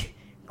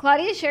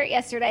 Claudia's shirt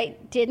yesterday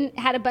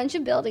had a bunch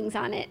of buildings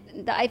on it.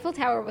 The Eiffel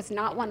Tower was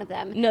not one of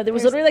them. No, there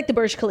was literally like the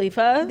Burj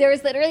Khalifa. There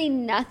was literally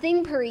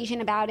nothing Parisian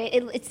about it.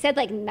 It said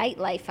like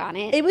nightlife on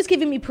it. It was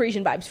giving me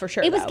Parisian vibes for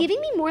sure. It was giving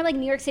me more like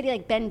New York City,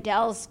 like Ben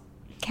Dell's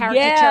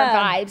caricature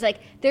vibes. Like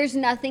there's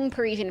nothing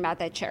Parisian about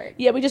that shirt.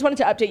 Yeah, we just wanted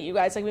to update you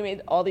guys. Like we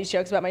made all these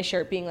jokes about my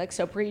shirt being like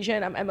so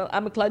Parisian. I'm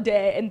a Claude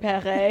in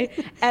Paris,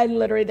 and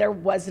literally there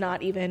was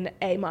not even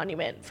a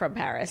monument from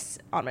Paris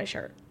on my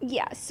shirt.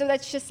 Yeah, so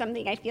that's just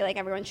something I feel like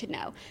everyone should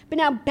know. But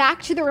now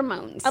back to the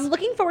Ramones. I'm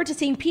looking forward to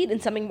seeing Pete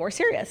in something more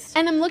serious,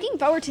 and I'm looking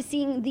forward to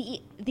seeing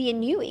the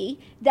Ennui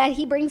that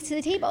he brings to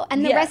the table,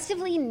 and the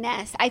Restively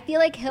Ness. I feel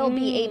like he'll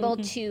be able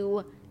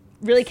to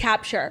really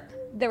capture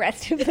the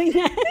Restively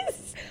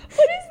Ness.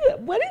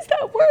 What is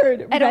that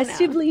word? I don't know.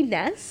 Restively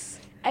Ness?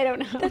 I don't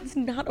know. That's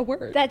not a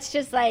word. That's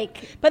just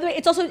like... By the way,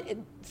 it's also...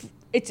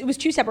 It was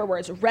two separate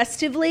words.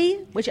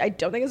 Restively, which I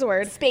don't think is a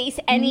word. Space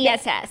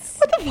Ness.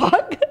 What the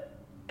fuck?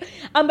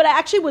 But I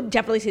actually would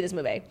definitely see this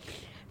movie.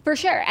 For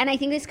sure. And I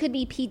think this could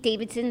be Pete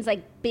Davidson's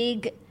like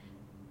big...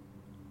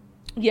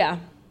 Yeah.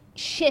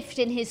 Shift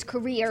in his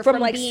career from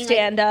like being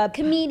stand-up like,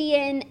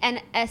 comedian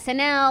and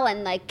SNL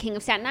and like King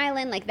of Staten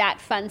Island, like that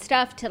fun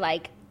stuff, to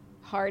like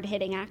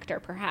hard-hitting actor,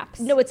 perhaps.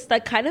 No, it's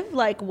like kind of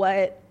like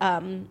what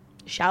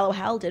Shallow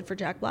Hal did for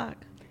Jack Black.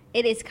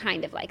 It is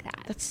kind of like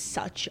that. That's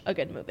such a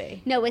good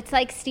movie. No, it's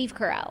like Steve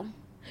Carell.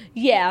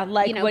 Yeah,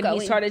 like you know, when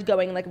he started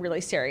going like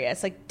really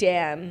serious, like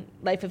Dan,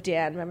 Life of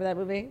Dan. Remember that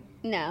movie?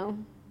 No.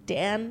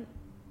 Dan?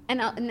 And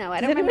no,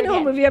 I don't remember. Does anyone know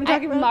what movie I'm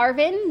talking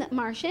about?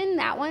 Martian,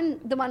 that one,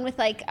 the one with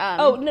like.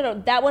 Oh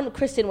no, that one,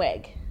 Kristen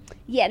Wiig.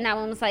 Yeah, and that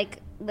one was like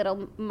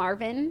little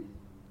Marvin.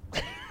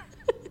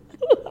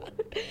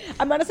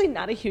 I'm honestly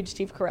not a huge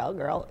Steve Carell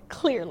girl,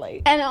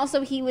 clearly. And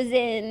also he was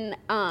in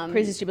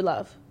Crazy Stupid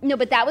Love. No,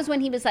 but that was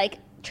when he was like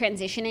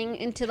transitioning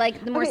into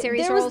like the more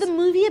serious roles. There was the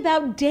movie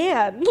about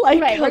Dan. Like,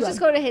 right, let's just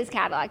go to his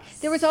catalog.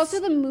 There was also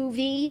the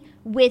movie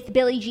with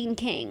Billie Jean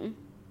King.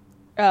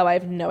 Oh, I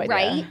have no idea.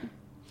 Right?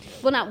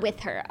 Well, not with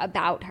her,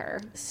 about her.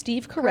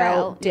 Steve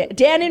Carell.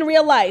 Dan in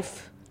real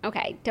life.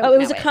 Okay. It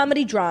was a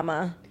comedy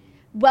drama.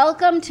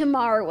 Welcome to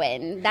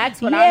Marwin.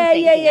 That's what I'm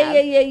thinking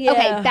of. Yeah.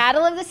 Okay,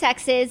 Battle of the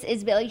Sexes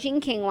is Billie Jean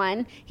King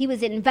one. He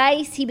was in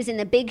Vice. He was in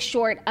The Big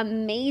Short.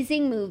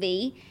 Amazing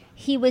movie.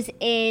 He was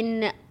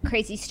in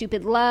Crazy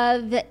Stupid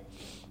Love.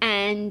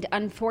 And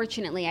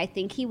unfortunately, I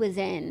think he was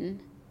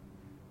in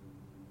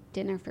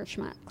Dinner for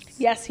Schmucks.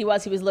 Yes, he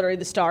was. He was literally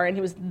the star, and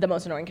he was the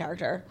most annoying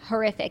character.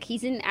 Horrific.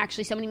 He's in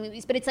actually so many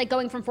movies, but it's like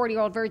going from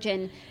 40-Year-Old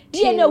Virgin to...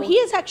 Yeah, no, he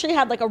has actually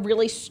had like a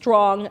really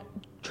strong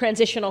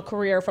transitional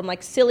career from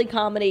like silly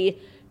comedy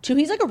to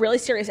he's like a really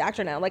serious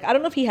actor now. Like, I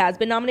don't know if he has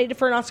been nominated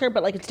for an Oscar,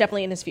 but like it's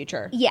definitely in his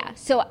future. Yeah,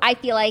 so I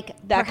feel like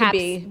That could perhaps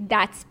be.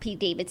 that's Pete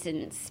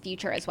Davidson's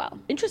future as well.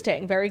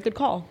 Interesting. Very good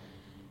call.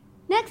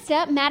 Next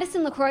up,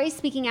 Madison LaCroix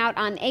speaking out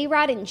on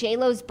A-Rod and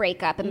J-Lo's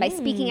breakup. And by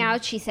speaking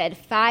out, she said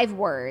 5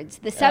 words.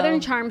 The Southern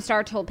Charm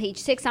star told Page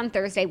 6 on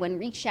Thursday when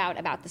reached out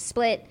about the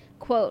split,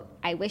 quote,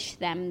 "I wish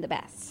them the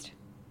best."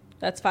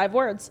 That's 5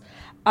 words.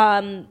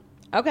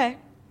 Okay.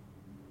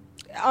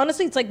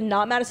 Honestly, it's like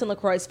not Madison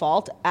LaCroix's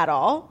fault at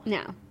all.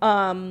 No.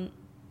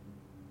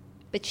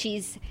 But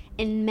she's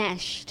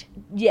enmeshed.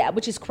 Yeah,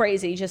 which is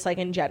crazy, just like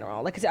in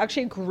general. Like, it's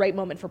actually a great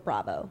moment for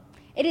Bravo.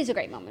 It is a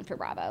great moment for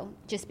Bravo,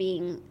 just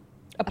being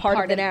A part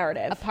of the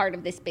narrative. A part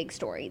of this big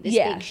story, this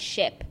Yeah. big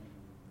ship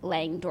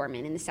laying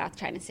dormant in the South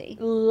China Sea.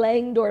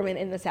 Laying dormant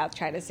in the South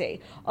China Sea.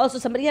 Also,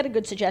 somebody had a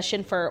good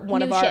suggestion for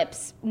one of our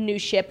ships. new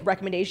ship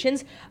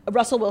recommendations.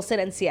 Russell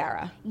Wilson and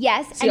Ciara.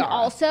 Yes, Ciara. and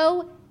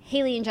also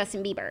Haley and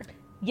Justin Bieber.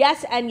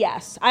 Yes and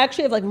yes. I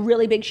actually have like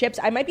really big ships.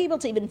 I might be able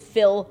to even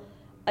fill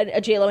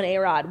a J-Lo and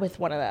A-Rod with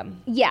one of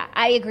them. Yeah,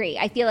 I agree.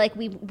 I feel like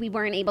we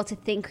weren't able to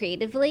think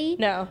creatively.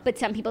 No. But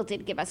some people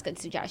did give us good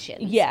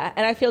suggestions. Yeah,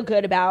 and I feel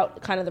good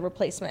about kind of the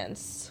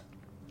replacements.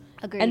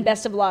 Agreed. And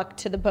best of luck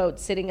to the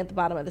boat sitting at the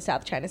bottom of the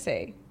South China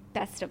Sea.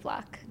 Best of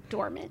luck.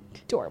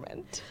 Dormant.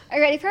 Dormant. Are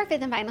you ready for our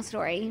 5th and final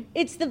story?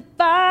 It's the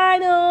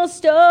final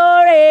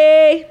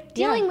story.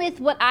 Dealing with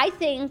what I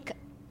think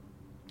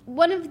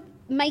one of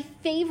my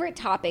favorite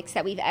topics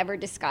that we've ever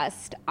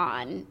discussed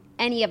on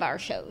any of our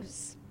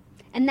shows.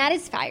 And that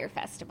is Fyre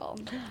Festival.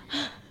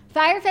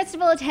 Fyre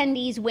Festival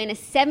attendees win a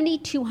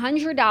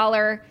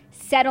 $7,200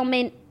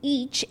 settlement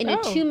each in a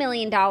 $2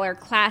 million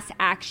class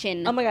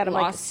action Oh my God, I'm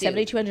like, lawsuit.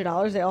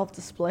 $7,200, they all have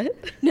to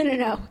split?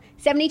 No.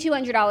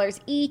 $7,200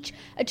 each.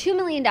 A $2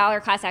 million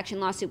class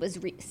action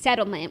lawsuit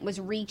settlement was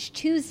reached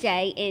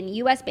Tuesday in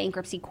U.S.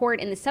 bankruptcy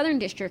court in the Southern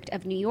District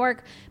of New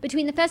York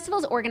between the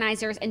festival's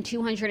organizers and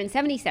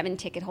 277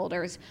 ticket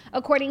holders,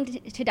 according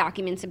to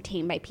documents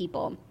obtained by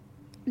People.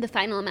 The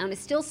final amount is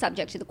still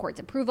subject to the court's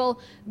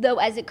approval, though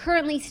as it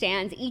currently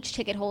stands, each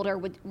ticket holder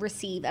would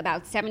receive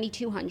about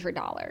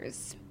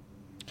 $7,200.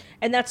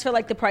 And that's for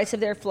like the price of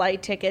their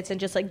flight tickets and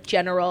just like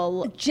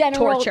general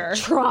torture.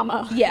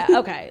 Trauma. Yeah,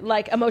 okay.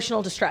 Like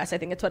emotional distress, I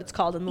think it's what it's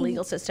called in the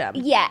legal system.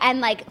 Yeah, and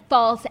like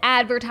false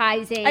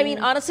advertising. I mean,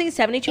 honestly,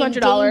 $7,200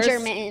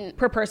 endangerment.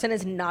 per person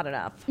is not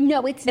enough.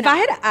 No, it's If not. I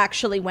had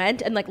actually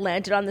went and like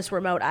landed on this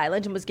remote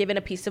island and was given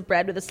a piece of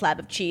bread with a slab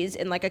of cheese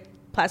in like a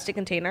plastic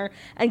container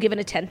and given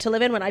a tent to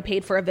live in when I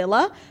paid for a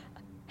villa,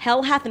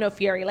 hell hath no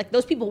fury. Like,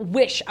 those people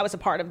wish I was a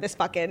part of this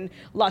fucking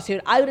lawsuit.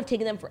 I would have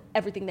taken them for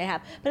everything they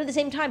have. But at the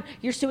same time,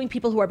 you're suing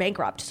people who are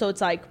bankrupt. So it's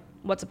like,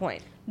 what's the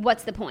point?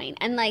 What's the point?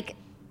 And like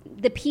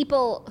the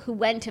people who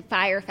went to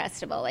Fyre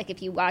Festival, like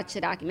if you watch the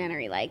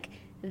documentary, like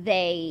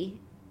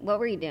what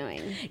were you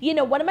doing? You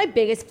know, one of my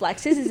biggest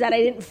flexes is that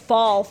I didn't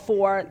fall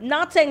for,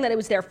 not saying that it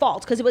was their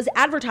fault, because it was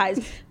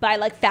advertised by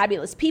like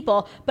fabulous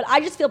people, but I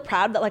just feel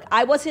proud that like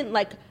I wasn't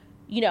like,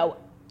 you know,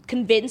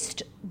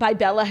 convinced by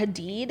Bella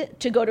Hadid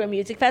to go to a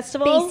music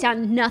festival. Based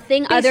on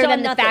nothing other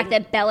than the fact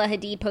that Bella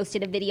Hadid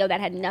posted a video that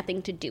had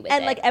nothing to do with it.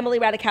 And like Emily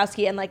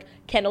Ratajkowski and like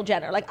Kendall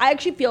Jenner. Like, I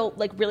actually feel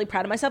like really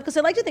proud of myself because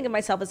I like to think of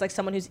myself as like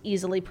someone who's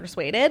easily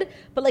persuaded,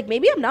 but like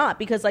maybe I'm not,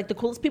 because like the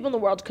coolest people in the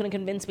world couldn't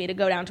convince me to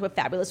go down to a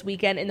fabulous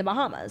weekend in the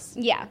Bahamas.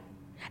 Yeah.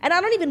 And I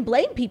don't even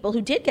blame people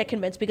who did get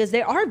convinced, because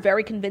they are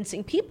very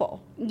convincing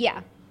people.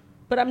 Yeah.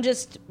 But I'm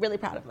just really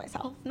proud of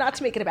myself, not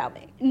to make it about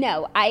me.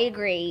 No, I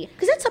agree.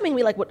 Because that's something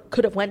we like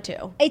could have went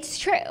to. It's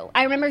true.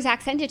 I remember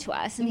Zach sent it to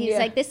us, and he's Yeah.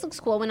 like, "This looks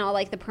cool," when all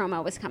like the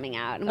promo was coming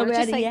out, and we're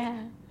just like,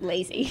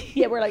 lazy.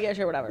 Yeah, we're like, yeah,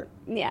 sure, whatever.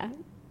 Yeah.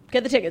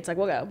 Get the tickets, like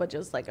we'll go, but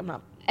just like I'm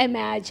not.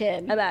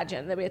 Imagine that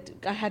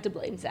I had to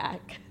blame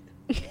Zach.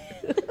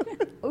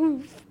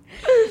 Oof.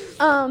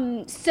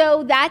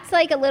 So that's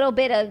like a little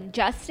bit of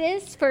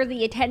justice for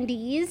the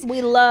attendees.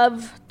 We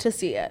love to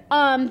see it.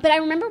 But I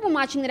remember when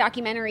watching the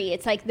documentary,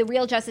 it's like the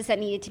real justice that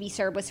needed to be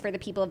served was for the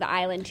people of the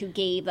island who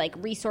gave like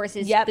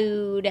resources,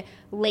 food,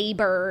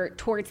 labor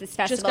towards this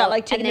festival. Just got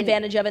like taken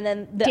advantage of, and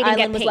then the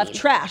island was left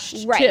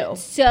trashed too.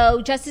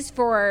 So justice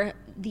for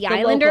the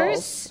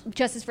islanders, locals.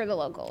 Justice for the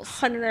locals.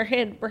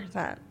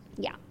 100%.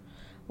 Yeah.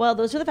 Well,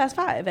 those are the Fast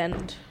Five,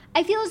 and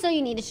I feel as though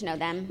you needed to know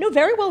them. No,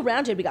 very well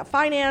rounded. We got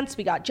finance,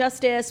 we got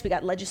justice, we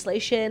got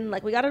legislation,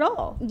 like we got it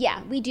all.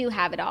 Yeah, we do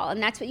have it all,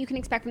 and that's what you can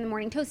expect from the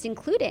Morning Toast,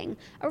 including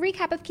a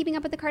recap of Keeping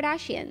Up with the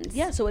Kardashians.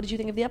 Yeah, so what did you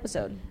think of the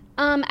episode?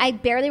 I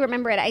barely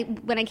remember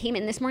it. When I came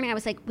in this morning, I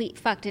was like, wait,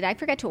 fuck, did I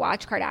forget to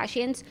watch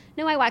Kardashians?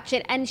 No, I watched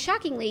it, and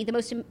shockingly, the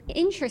most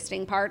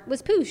interesting part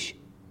was Poosh.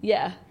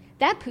 Yeah.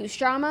 That Poosh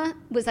drama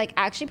was, like,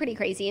 actually pretty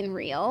crazy and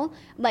real.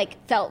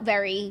 Like, felt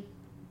very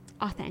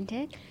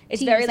authentic.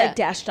 It's very, like,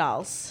 Dash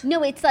Dolls.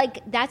 No, it's, like,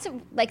 that's,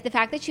 like, the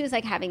fact that she was,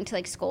 like, having to,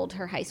 like, scold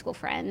her high school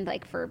friend,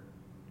 like, for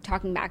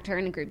talking back to her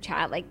in a group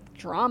chat, like,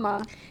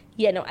 drama.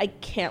 Yeah, no, I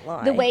can't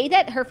lie. The way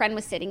that her friend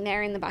was sitting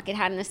there in the bucket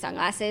hat and the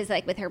sunglasses,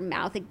 like, with her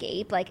mouth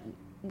agape, like,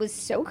 was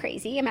so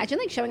crazy. Imagine,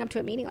 like, showing up to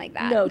a meeting like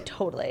that. No,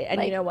 totally. And,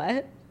 like, you know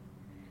what?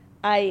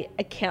 I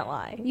can't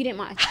lie. You didn't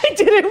watch. I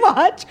didn't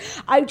watch.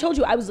 I told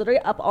you, I was literally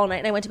up all night,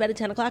 and I went to bed at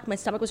 10 o'clock. My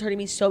stomach was hurting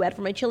me so bad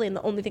from my chili, and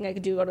the only thing I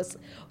could do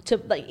to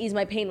like ease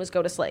my pain was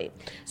go to sleep.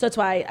 So that's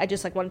why I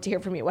just, like, wanted to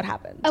hear from you what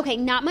happened. Okay,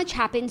 not much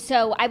happened.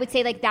 So I would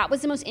say, like, that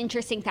was the most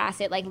interesting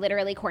facet. Like,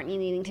 literally Courtney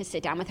needing to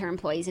sit down with her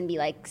employees and be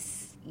like,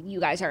 you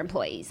guys are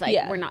employees.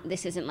 Like, we're not,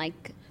 this isn't,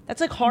 like... That's,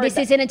 like, hard. This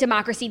isn't a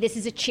democracy. This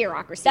is a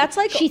cheerocracy. That's,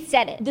 like... She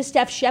said it. The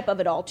Steph Shep of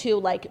it all, too.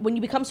 Like, when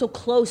you become so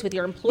close with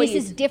your employees...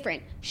 This is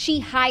different. She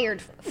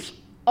hired...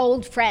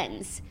 old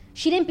friends.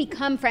 She didn't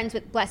become friends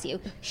with, bless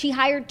you, she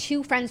hired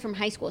 2 friends from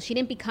high school. She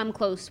didn't become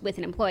close with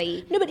an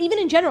employee. No, but even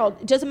in general,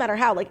 it doesn't matter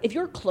how. Like, if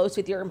you're close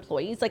with your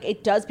employees, like,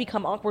 it does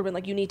become awkward when,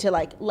 like, you need to,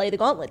 like, lay the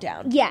gauntlet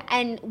down. Yeah,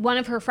 and one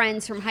of her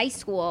friends from high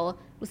school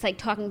was, like,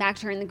 talking back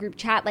to her in the group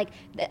chat, like,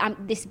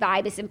 this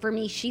vibe isn't for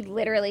me. She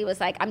literally was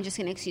like, I'm just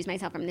going to excuse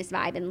myself from this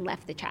vibe, and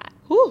left the chat.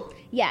 Whew.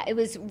 Yeah, it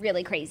was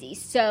really crazy.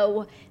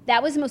 So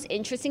that was the most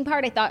interesting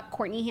part. I thought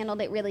Courtney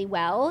handled it really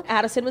well.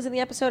 Addison was in the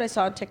episode. I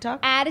saw on TikTok.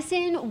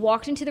 Addison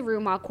walked into the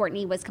room while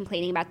Courtney was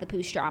complaining about the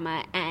Poosh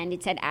drama, and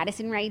it said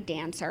Addison Ray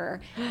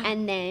dancer,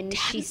 and then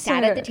she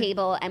sat at the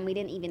table, and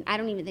I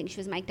don't even think she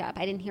was mic'd up.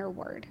 I didn't hear a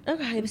word.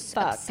 Okay, it was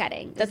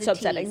upsetting. That's so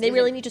upsetting. They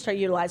really need to start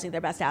utilizing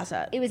their best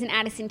asset. It was an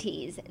Addison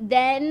tease.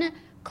 Then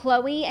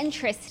Chloe and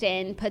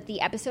Tristan put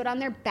the episode on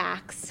their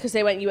backs. Because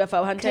they went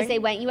UFO hunting? Because they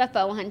went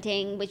UFO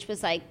hunting, which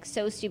was, like,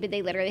 so stupid.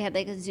 They literally had,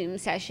 like, a Zoom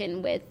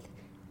session with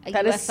a UFO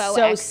expert.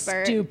 That is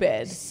so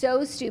stupid.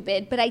 So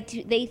stupid. But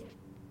they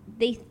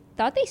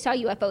thought they saw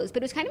UFOs, but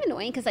it was kind of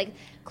annoying because, like,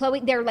 Chloe,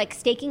 they're, like,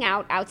 staking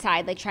out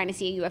outside, like, trying to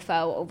see a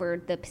UFO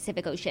over the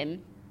Pacific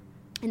Ocean.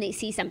 And they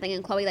see something,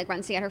 and Chloe, like,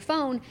 runs to get her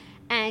phone,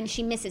 and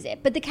she misses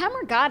it. But the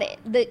camera got it,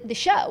 the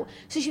show.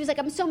 So she was like,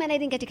 I'm so mad I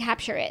didn't get to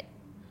capture it.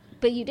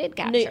 But you did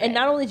capture it. And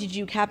not only did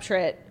you capture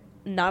it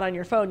not on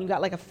your phone, you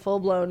got, like, a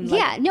full-blown,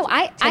 like,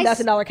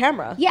 $10,000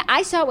 camera. Yeah,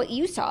 I saw what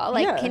you saw.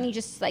 Like, can you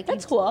just, like...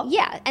 That's cool.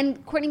 Yeah,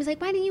 and Courtney was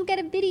like, why didn't you get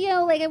a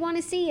video? Like, I want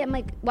to see. I'm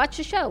like, watch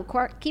the show,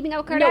 Keeping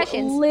Up with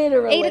Kardashians. No,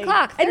 literally. 8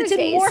 o'clock, Thursdays. And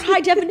it's in more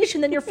high definition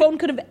than your phone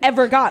could have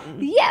ever gotten.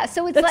 Yeah,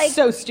 so it's That's like...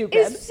 so stupid.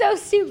 It's so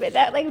stupid.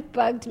 That, like,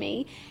 bugged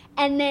me.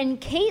 And then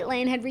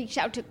Caitlyn had reached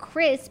out to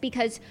Chris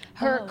because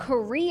her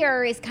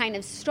career is kind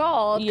of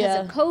stalled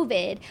because of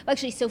COVID. Well,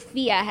 actually,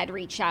 Sophia had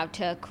reached out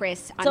to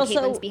Chris on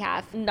Caitlyn's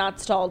behalf. Not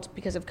stalled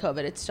because of COVID.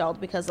 It's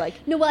stalled because, like...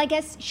 No, well, I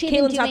guess she had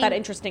Caitlyn's not that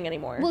interesting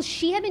anymore. Well,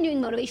 she had been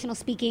doing motivational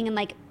speaking and,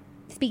 like,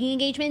 speaking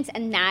engagements,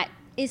 and that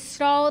is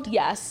stalled.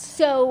 Yes.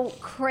 So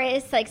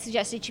Chris, like,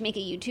 suggested she make a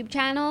YouTube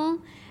channel.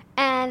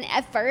 And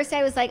at first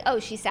I was like, oh,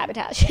 she's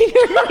sabotaging.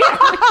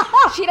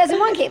 She doesn't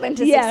want Caitlyn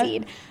to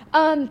succeed.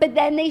 But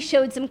then they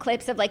showed some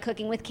clips of, like,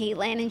 cooking with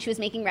Caitlyn, and she was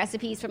making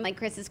recipes from, like,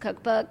 Chris's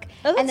cookbook.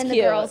 Oh, that's and then the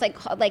cute. girls,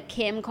 like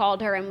Kim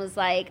called her and was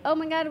like, oh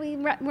my God, we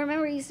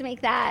remember we used to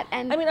make that.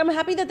 And I mean, I'm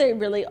happy that they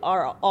really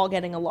are all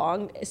getting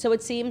along. So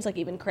it seems like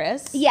even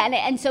Chris. Yeah,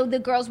 and so the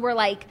girls were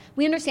like,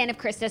 we understand if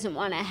Chris doesn't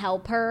want to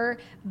help her,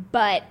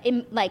 but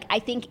I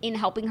think in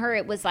helping her,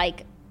 it was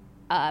like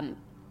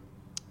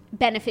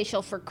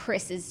beneficial for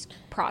Chris's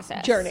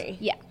process. Journey.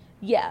 Yeah.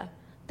 Yeah.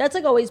 That's,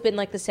 like, always been,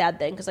 like, the sad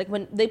thing. Because, like,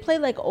 when they play,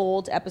 like,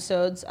 old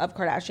episodes of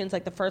Kardashians,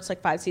 like, the first,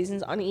 like, 5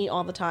 seasons on E!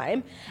 All the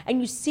time, and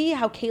you see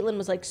how Caitlyn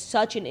was, like,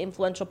 such an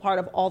influential part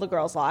of all the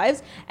girls'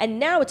 lives. And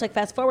now it's, like,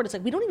 fast forward, it's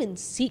like, we don't even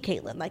see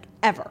Caitlyn, like,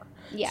 ever.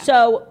 Yeah.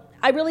 So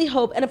I really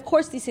hope, and of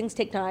course these things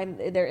take time.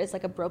 There is,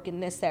 like, a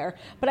brokenness there.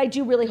 But I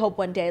do really hope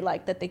one day,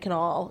 like, that they can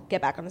all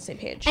get back on the same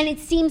page. And it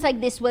seems like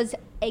this was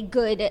a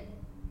good...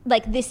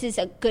 Like, this is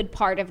a good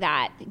part of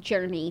that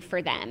journey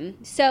for them.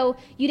 So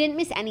you didn't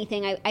miss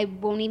anything. I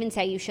won't even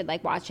say you should,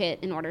 like, watch it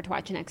in order to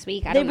watch it next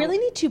week. They really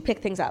need to pick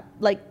things up.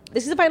 Like,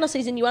 this is the final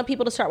season. You want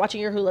people to start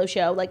watching your Hulu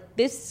show. Like,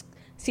 this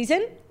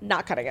season,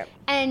 not cutting it.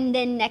 And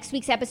then next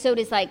week's episode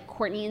is, like,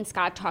 Courtney and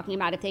Scott talking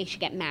about if they should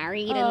get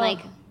married. And, like,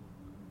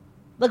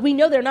 we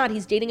know they're not.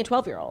 He's dating a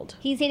 12-year-old.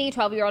 He's dating a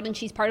 12-year-old, and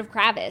she's part of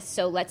Kravis.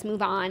 So let's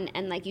move on.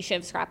 And, like, you should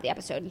have scrapped the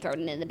episode and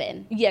thrown it in the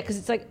bin. Yeah, because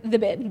it's, like, the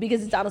bin.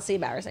 Because it's honestly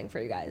embarrassing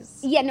for you guys.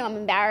 Yeah, no, I'm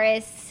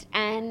embarrassed.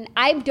 And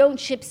I don't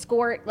ship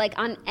Skort, like,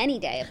 on any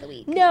day of the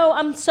week. No,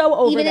 I'm so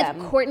over Even them.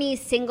 Even if Courtney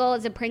is single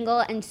as a Pringle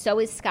and so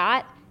is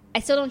Scott, I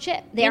still don't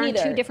ship. They are on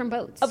 2 different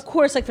boats. Of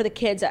course, like, for the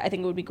kids, I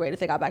think it would be great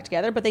if they got back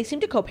together. But they seem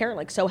to co-parent,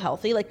 like, so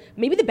healthy. Like,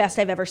 maybe the best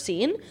I've ever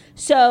seen.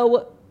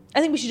 So I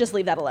think we should just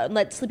leave that alone.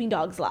 Let sleeping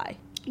dogs lie.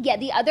 Yeah,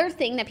 the other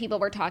thing that people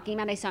were talking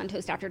about, I saw on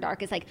Toast After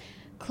Dark, is, like,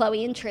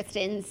 Chloe and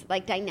Tristan's,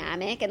 like,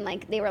 dynamic. And,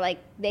 like, they were like,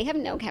 they have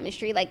no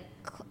chemistry. Like,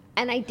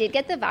 and I did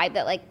get the vibe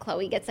that, like,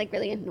 Chloe gets, like,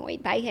 really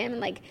annoyed by him. And,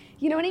 like,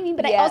 you know what I mean?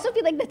 But I also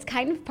feel like that's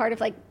kind of part of,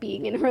 like,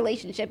 being in a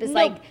relationship is,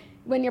 like,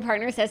 When your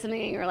partner says something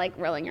and you're like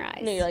rolling your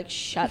eyes. No, you're like,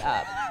 shut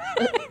up.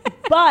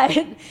 But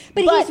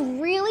he's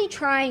really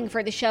trying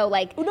for the show.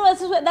 Like, no,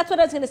 that's what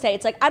I was gonna say.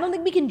 It's like, I don't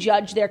think we can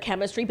judge their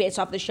chemistry based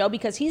off the show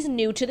because he's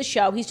new to the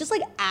show. He's just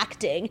like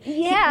acting.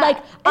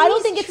 Yeah. I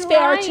don't think it's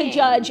fair to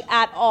judge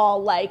at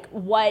all like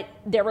what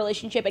their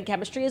relationship and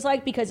chemistry is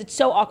like because it's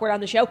so awkward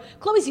on the show.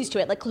 Chloe's used to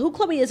it. Like who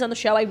Chloe is on the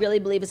show, I really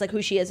believe is like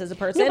who she is as a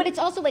person. No, but it's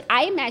also like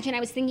I imagine I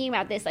was thinking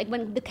about this like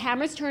when the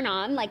cameras turn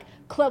on, like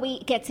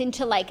Chloe gets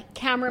into like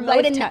camera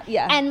mode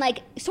and like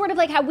sort of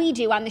like how we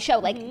do on the show.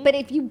 Like, but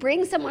if you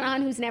bring someone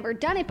on who's never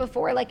done it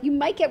before, like you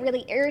might get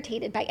really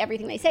irritated by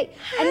everything they say.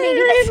 And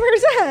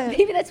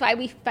maybe that's why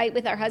we fight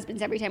with our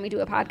husbands every time we do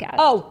a podcast.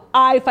 Oh,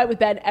 I fight with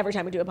Ben every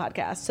time we do a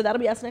podcast. So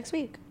that'll be us next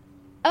week.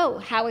 Oh,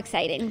 how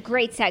exciting.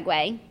 Great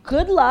segue.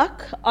 Good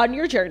luck on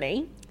your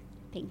journey.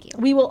 Thank you.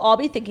 We will all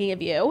be thinking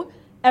of you.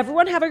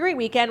 Everyone have a great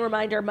weekend.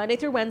 Reminder, Monday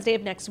through Wednesday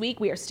of next week,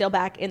 we are still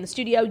back in the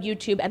studio,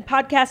 YouTube, and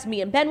podcast. Me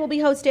and Ben will be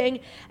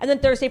hosting. And then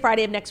Thursday,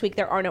 Friday of next week,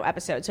 there are no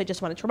episodes. So I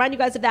just wanted to remind you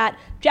guys of that.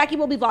 Jackie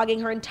will be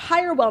vlogging her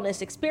entire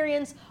wellness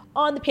experience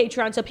on the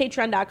Patreon. So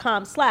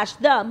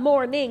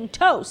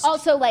patreon.com/themorningtoast.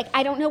 Also, like,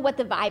 I don't know what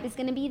the vibe is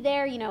going to be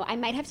there. You know, I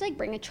might have to, like,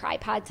 bring a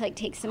tripod to, like,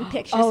 take some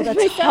pictures of that's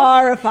myself.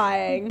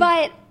 Horrifying.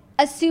 But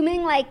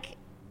assuming, like,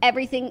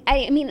 everything,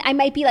 I mean, I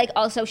might be like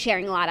also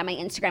sharing a lot on my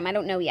Instagram. I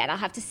don't know yet. I'll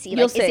have to see.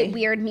 Like, is it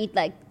weird me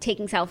like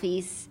taking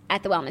selfies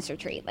at the wellness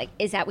retreat? Like,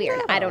 is that weird?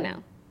 No. I don't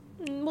know.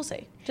 We'll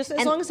see. Just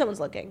as long as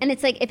someone's looking. And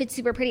it's like, if it's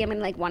super pretty, I'm gonna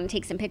like want to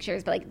take some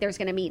pictures, but like there's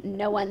gonna be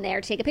no one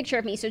there to take a picture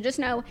of me. So just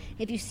know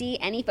if you see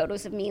any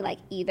photos of me, like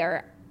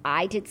either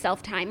I did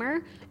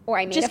self-timer or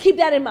I made keep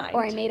that in mind.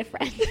 Or I made a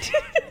friend.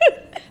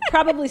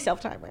 Probably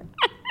self-timer.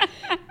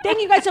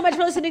 Thank you guys so much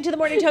for listening to The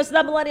Morning Toast,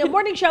 the Millennial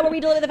Morning Show, where we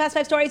deliver the fast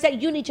 5 stories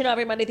that you need to know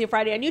every Monday through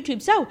Friday on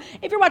YouTube. So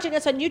if you're watching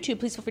us on YouTube,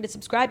 please feel free to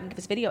subscribe and give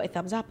this video a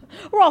thumbs up.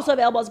 We're also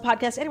available as a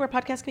podcast anywhere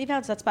podcasts can be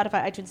found. So that's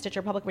Spotify, iTunes,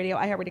 Stitcher, Public Radio,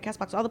 iHeartRadio,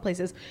 CastBox, all the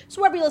places.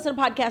 So wherever you listen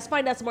to podcasts,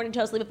 find us The Morning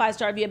Toast, leave a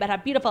 5-star review about how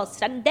beautiful,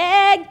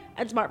 Sunday,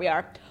 and smart we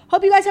are.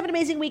 Hope you guys have an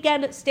amazing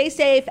weekend. Stay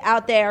safe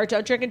out there.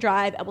 Don't drink and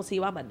drive, and we'll see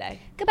you on Monday.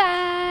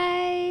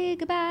 Goodbye.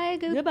 Goodbye.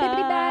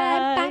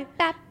 Goodbye.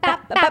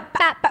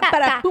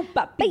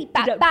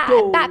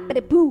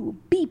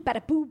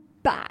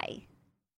 Bye.